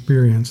really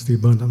experience the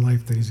abundant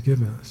life that he's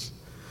given us.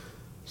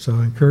 So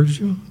I encourage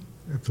you,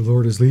 if the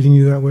Lord is leading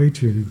you that way,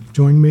 to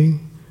join me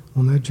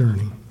on that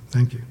journey.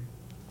 Thank you.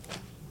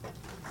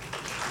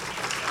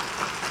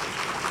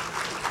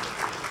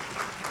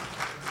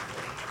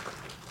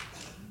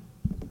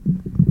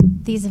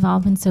 These have all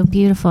been so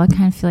beautiful. I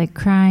kind of feel like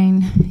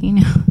crying,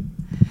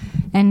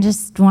 and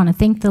just want to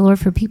thank the Lord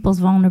for people's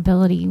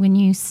vulnerability. When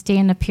you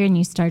stand up here and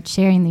you start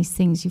sharing these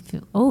things, you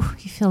feel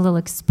a little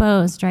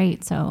exposed,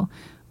 right? So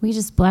we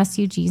just bless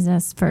you,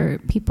 Jesus, for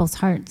people's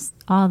hearts,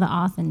 all the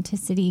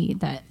authenticity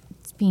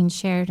that's being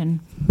shared,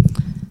 and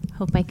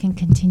hope I can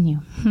continue.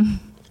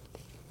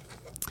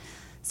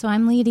 So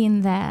I'm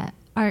leading the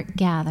art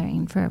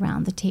gathering for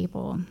Around the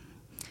Table.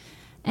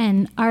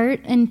 And art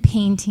and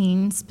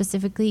painting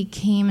specifically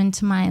came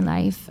into my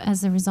life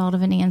as a result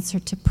of an answer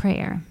to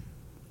prayer.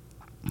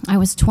 I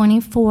was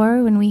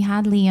 24 when we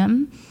had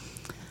Liam,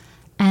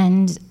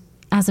 and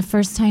as a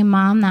first-time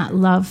mom, that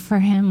love for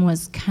him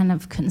was kind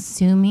of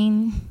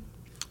consuming.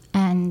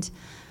 And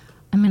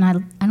I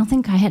don't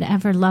think I had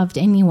ever loved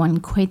anyone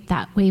quite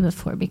that way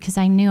before, because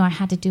I knew I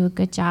had to do a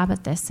good job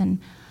at this, and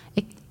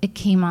it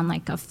came on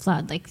like a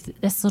flood, like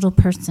this little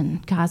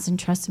person God's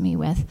entrusted me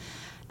with,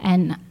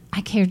 and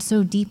I cared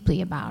so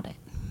deeply about it.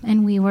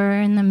 And we were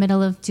in the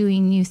middle of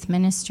doing youth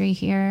ministry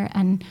here,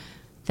 and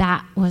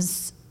that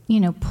was,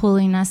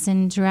 pulling us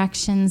in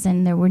directions,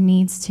 and there were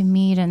needs to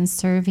meet and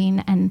serving,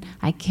 and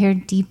I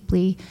cared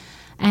deeply.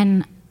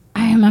 And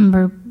I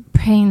remember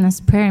praying this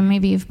prayer, and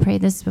maybe you've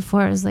prayed this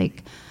before. It was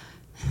like,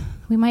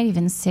 we might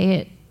even say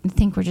it and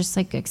think we're just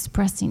like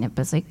expressing it,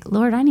 but it's like,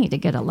 Lord, I need to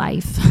get a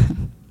life.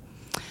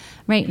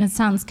 Right? And it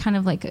sounds kind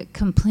of like a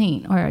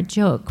complaint or a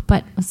joke,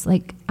 but it's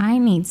like, I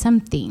need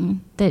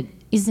something that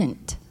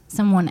isn't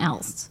someone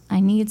else.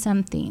 I need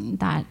something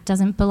that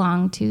doesn't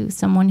belong to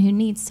someone who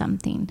needs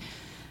something.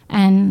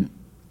 And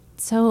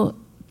so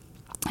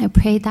I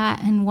prayed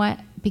that, and what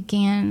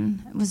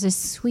was this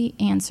sweet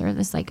answer,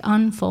 this like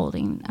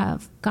unfolding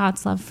of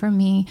God's love for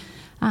me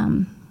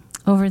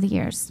over the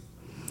years.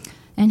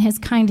 And his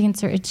kind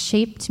answer, it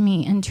shaped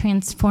me and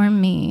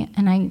transformed me.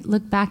 And I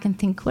look back and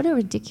think, what a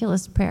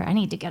ridiculous prayer. I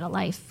need to get a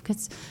life,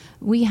 because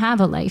we have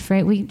a life,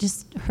 right? We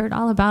just heard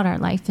all about our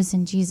life is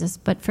in Jesus.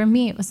 But for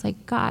me, it was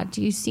like, God,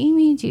 do you see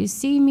me? Do you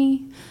see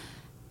me?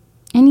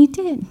 And he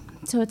did.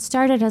 So it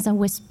started as a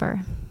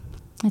whisper.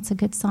 It's a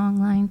good song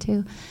line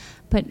too.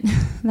 But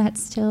that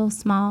still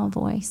small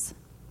voice.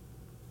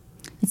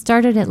 It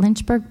started at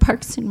Lynchburg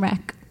Parks and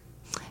Rec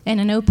in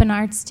an open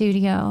art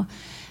studio.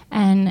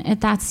 And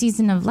at that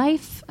season of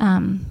life,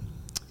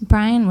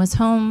 Brian was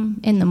home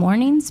in the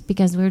mornings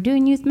because we were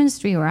doing youth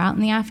ministry. We were out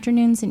in the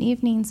afternoons and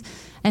evenings.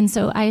 And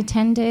so I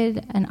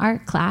attended an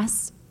art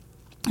class,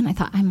 and I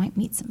thought I might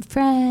meet some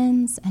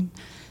friends, and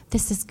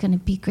this is going to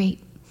be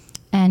great.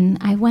 And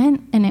I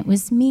went, and it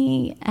was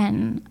me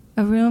and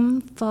a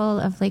room full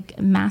of like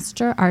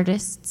master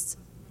artists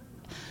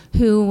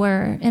who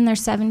were in their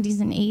 70s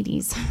and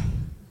 80s.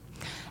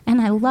 And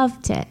I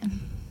loved it.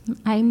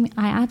 I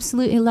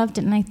absolutely loved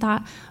it, and I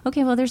thought,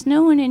 okay, well, there's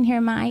no one in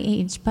here my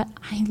age, but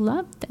I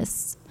love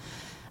this.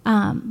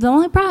 The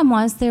only problem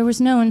was there was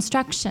no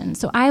instruction,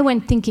 so I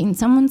went thinking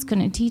someone's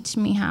going to teach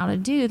me how to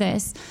do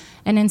this,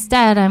 and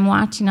instead I'm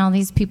watching all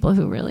these people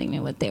who really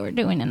knew what they were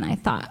doing, and I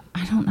thought,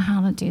 I don't know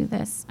how to do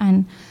this,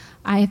 and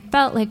I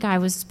felt like I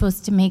was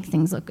supposed to make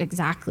things look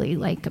exactly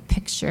like a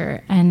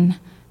picture, and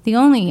the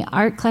only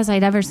art class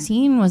I'd ever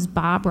seen was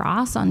Bob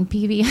Ross on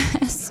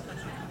PBS.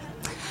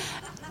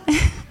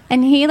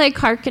 And he like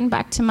harkened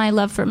back to my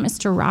love for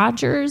Mr.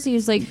 Rogers. He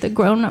was like the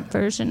grown-up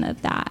version of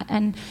that.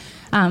 And,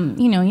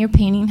 you're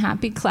painting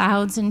happy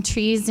clouds and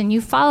trees and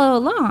you follow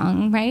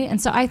along, right? And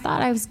so I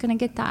thought I was going to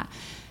get that.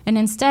 And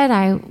instead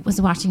I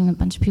was watching a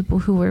bunch of people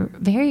who were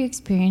very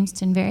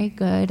experienced and very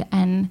good.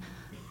 And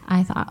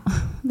I thought,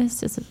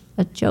 this is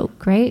a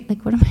joke, right?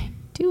 Like, what am I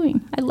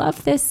doing? I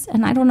love this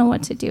and I don't know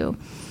what to do.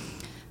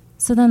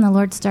 So then the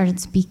Lord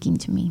started speaking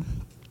to me.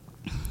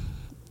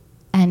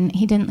 And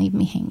he didn't leave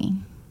me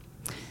hanging.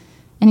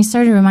 And he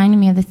started reminding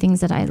me of the things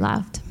that I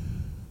loved,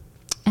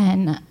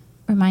 and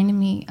reminding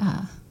me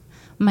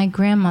my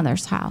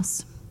grandmother's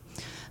house.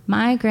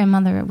 My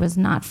grandmother was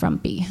not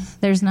frumpy.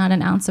 There's not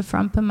an ounce of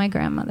frump in my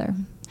grandmother.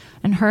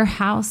 And her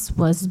house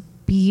was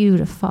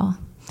beautiful.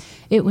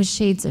 It was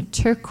shades of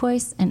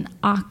turquoise and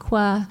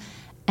aqua,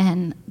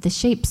 and the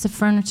shapes of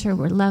furniture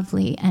were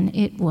lovely, and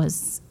it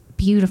was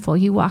beautiful.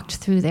 You walked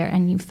through there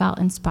and you felt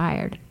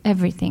inspired.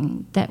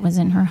 Everything that was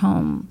in her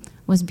home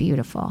was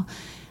beautiful.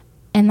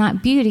 And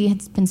that beauty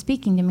has been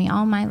speaking to me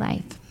all my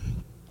life.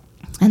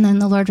 And then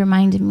the Lord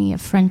reminded me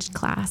of French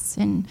class,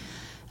 and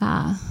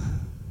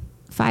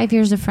 5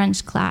 years of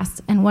French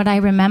class. And what I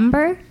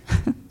remember,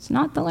 it's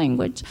not the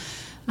language,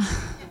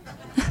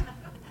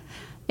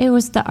 it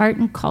was the art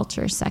and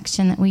culture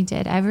section that we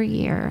did every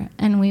year.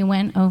 And we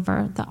went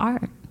over the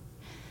art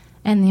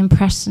and the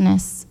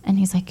Impressionists. And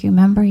he's like, you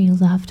remember you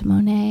loved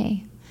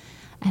Monet?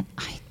 And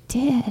I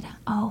did.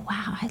 Oh,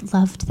 wow, I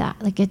loved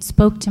that. Like, it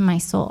spoke to my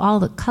soul, all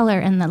the color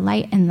and the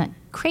light and the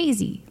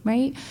crazy,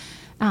 right?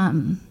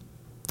 And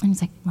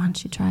he's like, why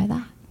don't you try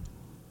that?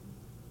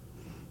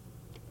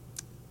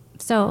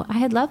 So I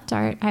had loved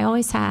art. I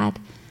always had.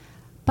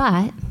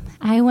 But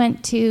I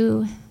went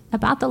to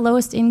about the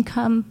lowest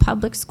income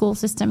public school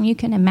system you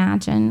can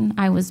imagine.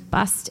 I was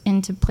bused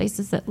into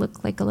places that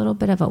looked like a little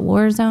bit of a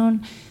war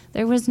zone.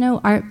 There was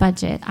no art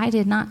budget. I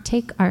did not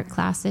take art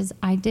classes.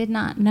 I did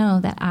not know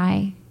that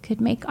I could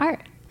make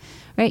art,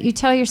 right? You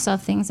tell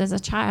yourself things as a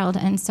child,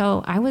 and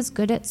so I was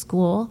good at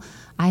school.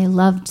 I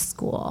loved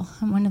school.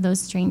 I'm one of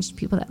those strange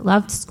people that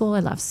loved school.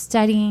 I loved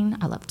studying.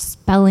 I loved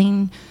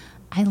spelling.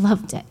 I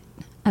loved it.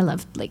 I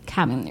loved like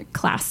having their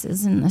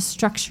classes and the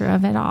structure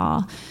of it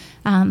all.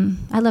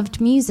 I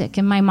loved music,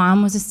 and my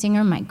mom was a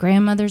singer. My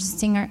grandmother's a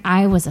singer.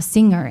 I was a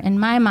singer. In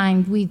my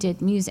mind, we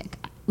did music.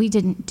 We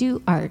didn't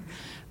do art,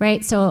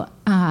 right? So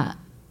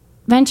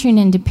venturing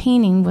into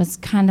painting was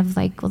kind of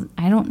like, well,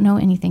 I don't know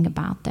anything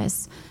about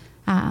this.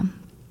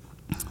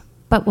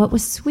 But what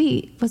was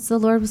sweet was the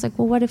Lord was like,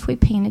 well, what if we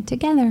painted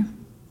together?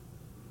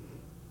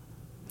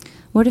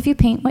 What if you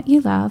paint what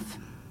you love?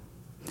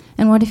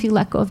 And what if you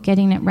let go of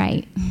getting it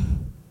right?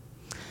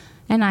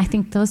 And I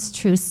think those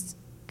truths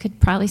could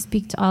probably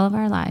speak to all of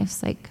our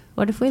lives. Like,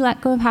 what if we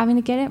let go of having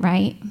to get it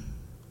right?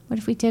 What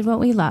if we did what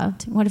we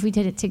loved? What if we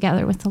did it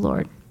together with the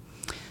Lord?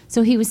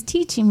 So he was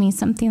teaching me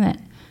something that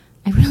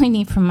I really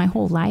need from my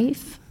whole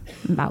life,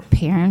 about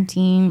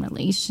parenting,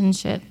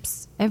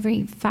 relationships,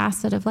 every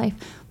facet of life,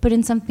 but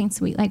in something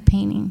sweet like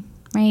painting,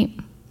 right?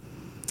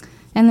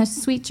 And the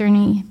sweet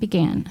journey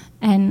began,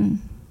 and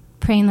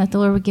praying that the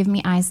Lord would give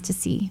me eyes to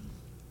see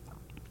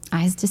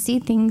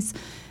things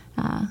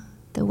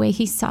the way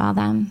he saw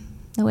them,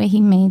 the way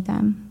he made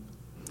them,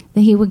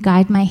 that he would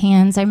guide my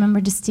hands. I remember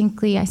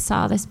distinctly I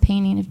saw this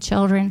painting of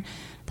children,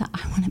 that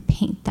I want to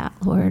paint that,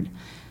 Lord.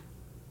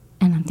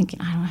 And I'm thinking,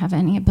 I don't have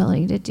any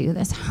ability to do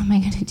this. How am I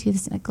going to do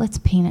this? Like, let's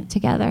paint it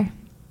together.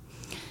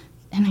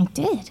 And I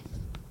did.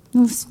 It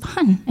was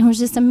fun. It was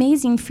just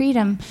amazing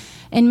freedom.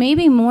 and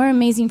maybe more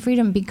amazing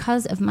freedom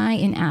because of my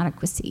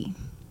inadequacy.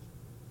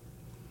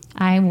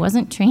 I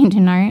wasn't trained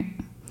in art,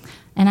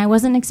 and I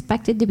wasn't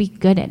expected to be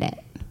good at it,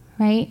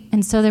 right?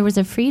 And so there was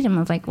a freedom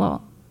of like,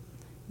 well,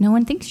 no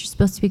one thinks you're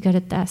supposed to be good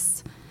at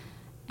this.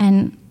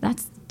 And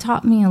that's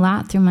taught me a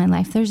lot through my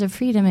life. There's a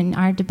freedom in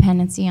our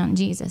dependency on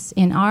Jesus.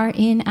 In our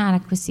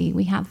inadequacy,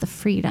 we have the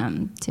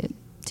freedom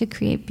to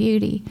create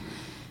beauty.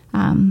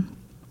 And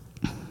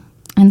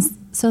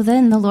so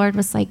then the Lord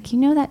was like, you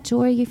know that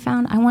joy you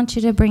found? I want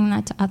you to bring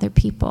that to other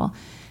people.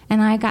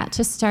 And I got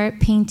to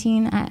start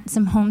painting at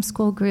some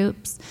homeschool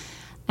groups.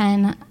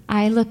 And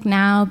I look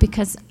now,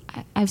 because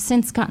I've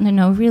since gotten to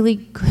know really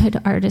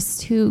good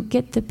artists who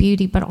get the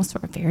beauty, but also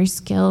are very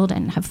skilled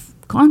and have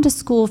gone to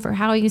school for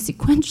how you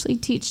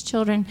sequentially teach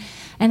children.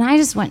 And I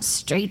just went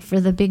straight for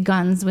the big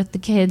guns with the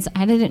kids.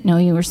 I didn't know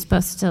you were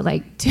supposed to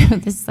like do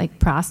this like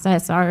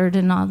process art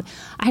and all.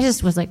 I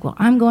just was like, well,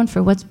 I'm going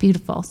for what's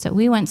beautiful. So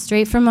we went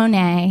straight for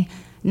Monet,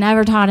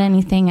 never taught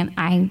anything.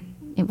 And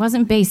it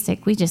wasn't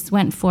basic. We just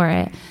went for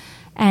it.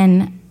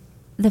 And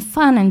the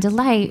fun and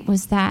delight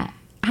was that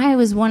I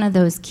was one of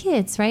those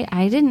kids, right?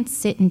 I didn't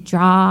sit and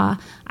draw.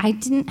 I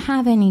didn't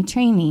have any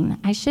training.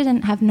 I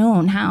shouldn't have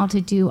known how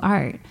to do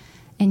art.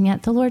 And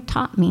yet the Lord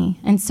taught me.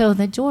 And so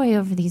the joy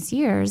over these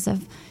years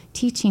of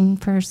teaching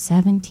for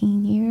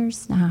 17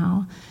 years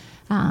now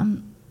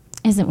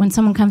is that when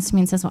someone comes to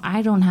me and says, well,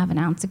 I don't have an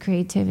ounce of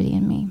creativity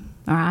in me,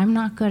 or I'm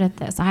not good at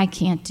this, I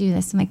can't do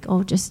this. I'm like,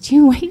 oh, just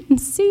you wait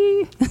and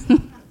see.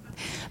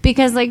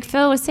 Because like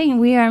Phil was saying,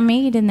 we are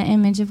made in the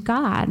image of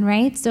God,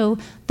 right? So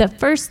the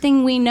first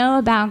thing we know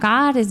about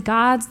God is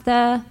God's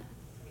the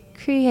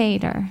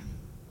creator.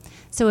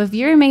 So if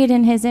you're made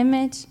in his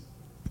image,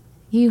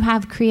 you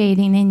have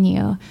creating in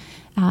you.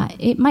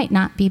 It might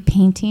not be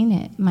painting.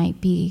 It might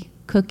be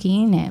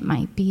cooking. It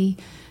might be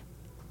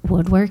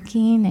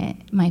woodworking.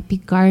 It might be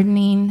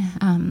gardening,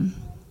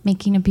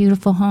 making a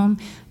beautiful home.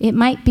 It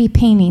might be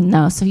painting,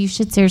 though, so you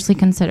should seriously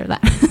consider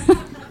that.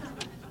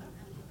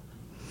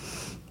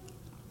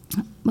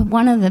 But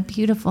one of the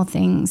beautiful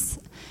things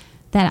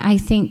that I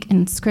think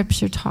in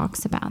Scripture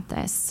talks about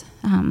this,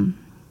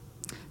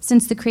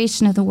 since the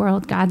creation of the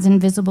world, God's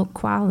invisible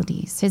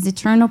qualities, his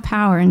eternal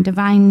power and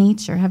divine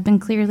nature have been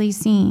clearly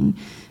seen,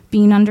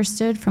 being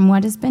understood from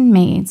what has been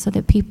made, so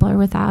that people are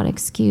without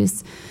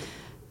excuse.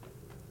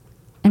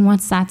 And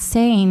what's that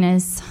saying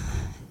is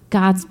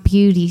God's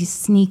beauty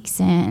sneaks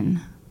in.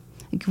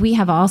 Like we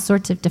have all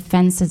sorts of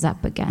defenses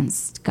up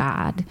against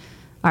God.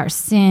 Our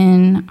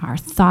sin, our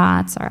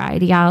thoughts, our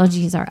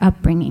ideologies, our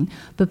upbringing.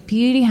 But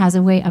beauty has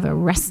a way of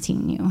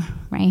arresting you,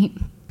 right?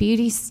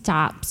 Beauty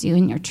stops you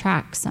in your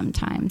tracks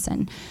sometimes.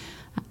 And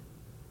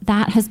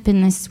that has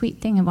been the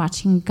sweet thing of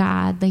watching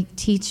God like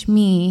teach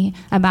me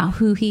about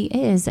who he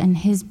is and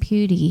his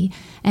beauty,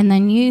 and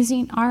then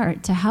using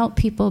art to help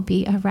people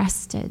be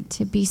arrested,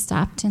 to be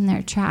stopped in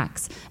their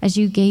tracks. As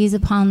you gaze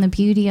upon the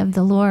beauty of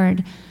the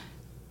Lord,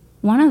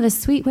 one of the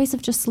sweet ways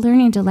of just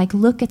learning to like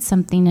look at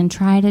something and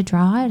try to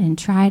draw it and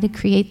try to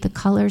create the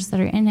colors that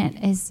are in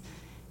it is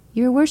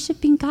you're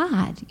worshiping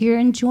God. You're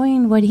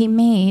enjoying what he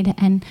made.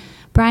 And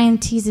Brian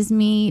teases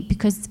me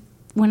because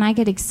when I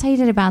get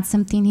excited about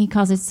something, he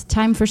calls it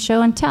time for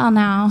show and tell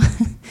now.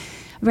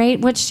 Right?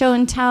 What's show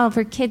and tell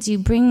for kids? You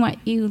bring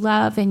what you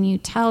love and you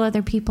tell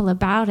other people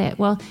about it.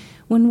 Well,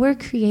 when we're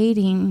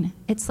creating,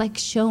 it's like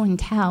show and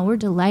tell. We're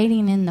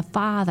delighting in the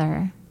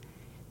Father.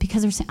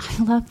 Because we're saying,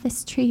 I love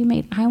this tree you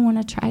made. I want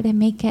to try to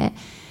make it.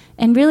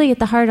 And really at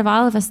the heart of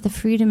all of us, the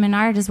freedom in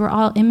art is we're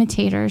all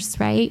imitators,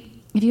 right?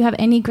 If you have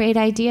any great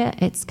idea,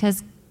 it's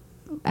because,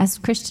 as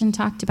Christian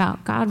talked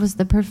about, God was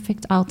the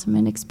perfect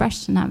ultimate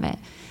expression of it.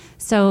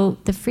 So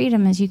the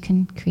freedom is you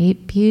can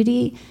create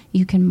beauty.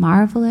 You can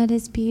marvel at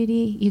his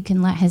beauty. You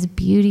can let his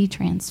beauty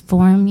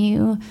transform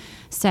you,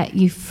 set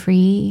you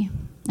free.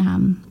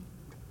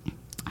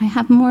 I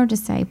have more to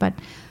say, but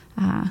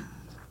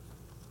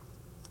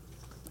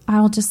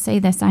I'll just say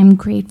this. I'm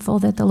grateful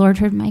that the Lord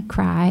heard my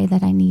cry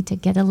that I need to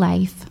get a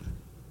life.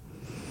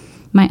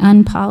 My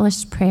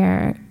unpolished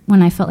prayer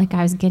when I felt like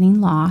I was getting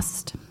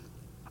lost.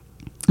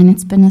 And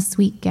it's been a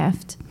sweet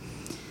gift.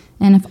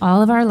 And if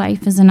all of our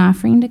life is an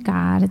offering to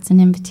God, it's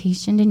an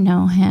invitation to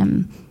know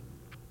him.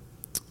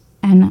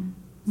 And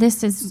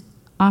this is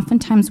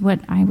oftentimes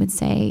what I would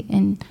say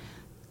in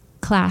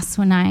class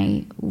when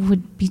I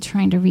would be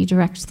trying to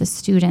redirect the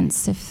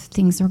students if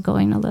things were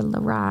going a little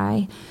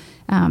awry.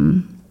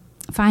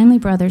 Finally,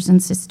 brothers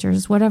and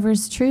sisters, whatever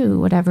is true,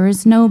 whatever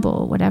is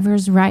noble, whatever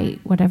is right,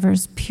 whatever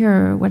is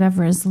pure,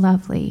 whatever is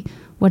lovely,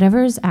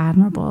 whatever is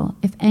admirable,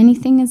 if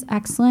anything is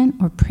excellent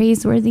or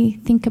praiseworthy,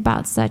 think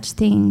about such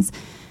things.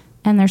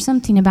 And there's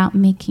something about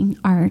making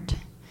art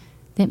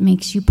that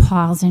makes you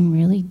pause and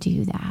really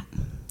do that.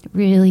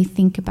 Really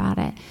think about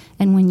it.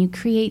 And when you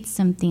create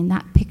something,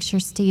 that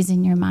picture stays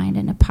in your mind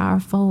in a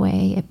powerful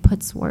way. It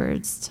puts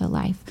words to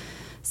life.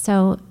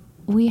 So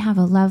we have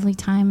a lovely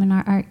time in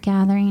our art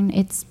gathering.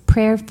 It's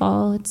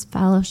prayerful, it's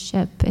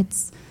fellowship,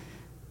 it's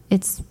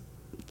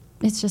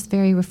just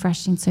very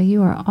refreshing. So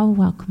you are all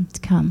welcome to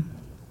come.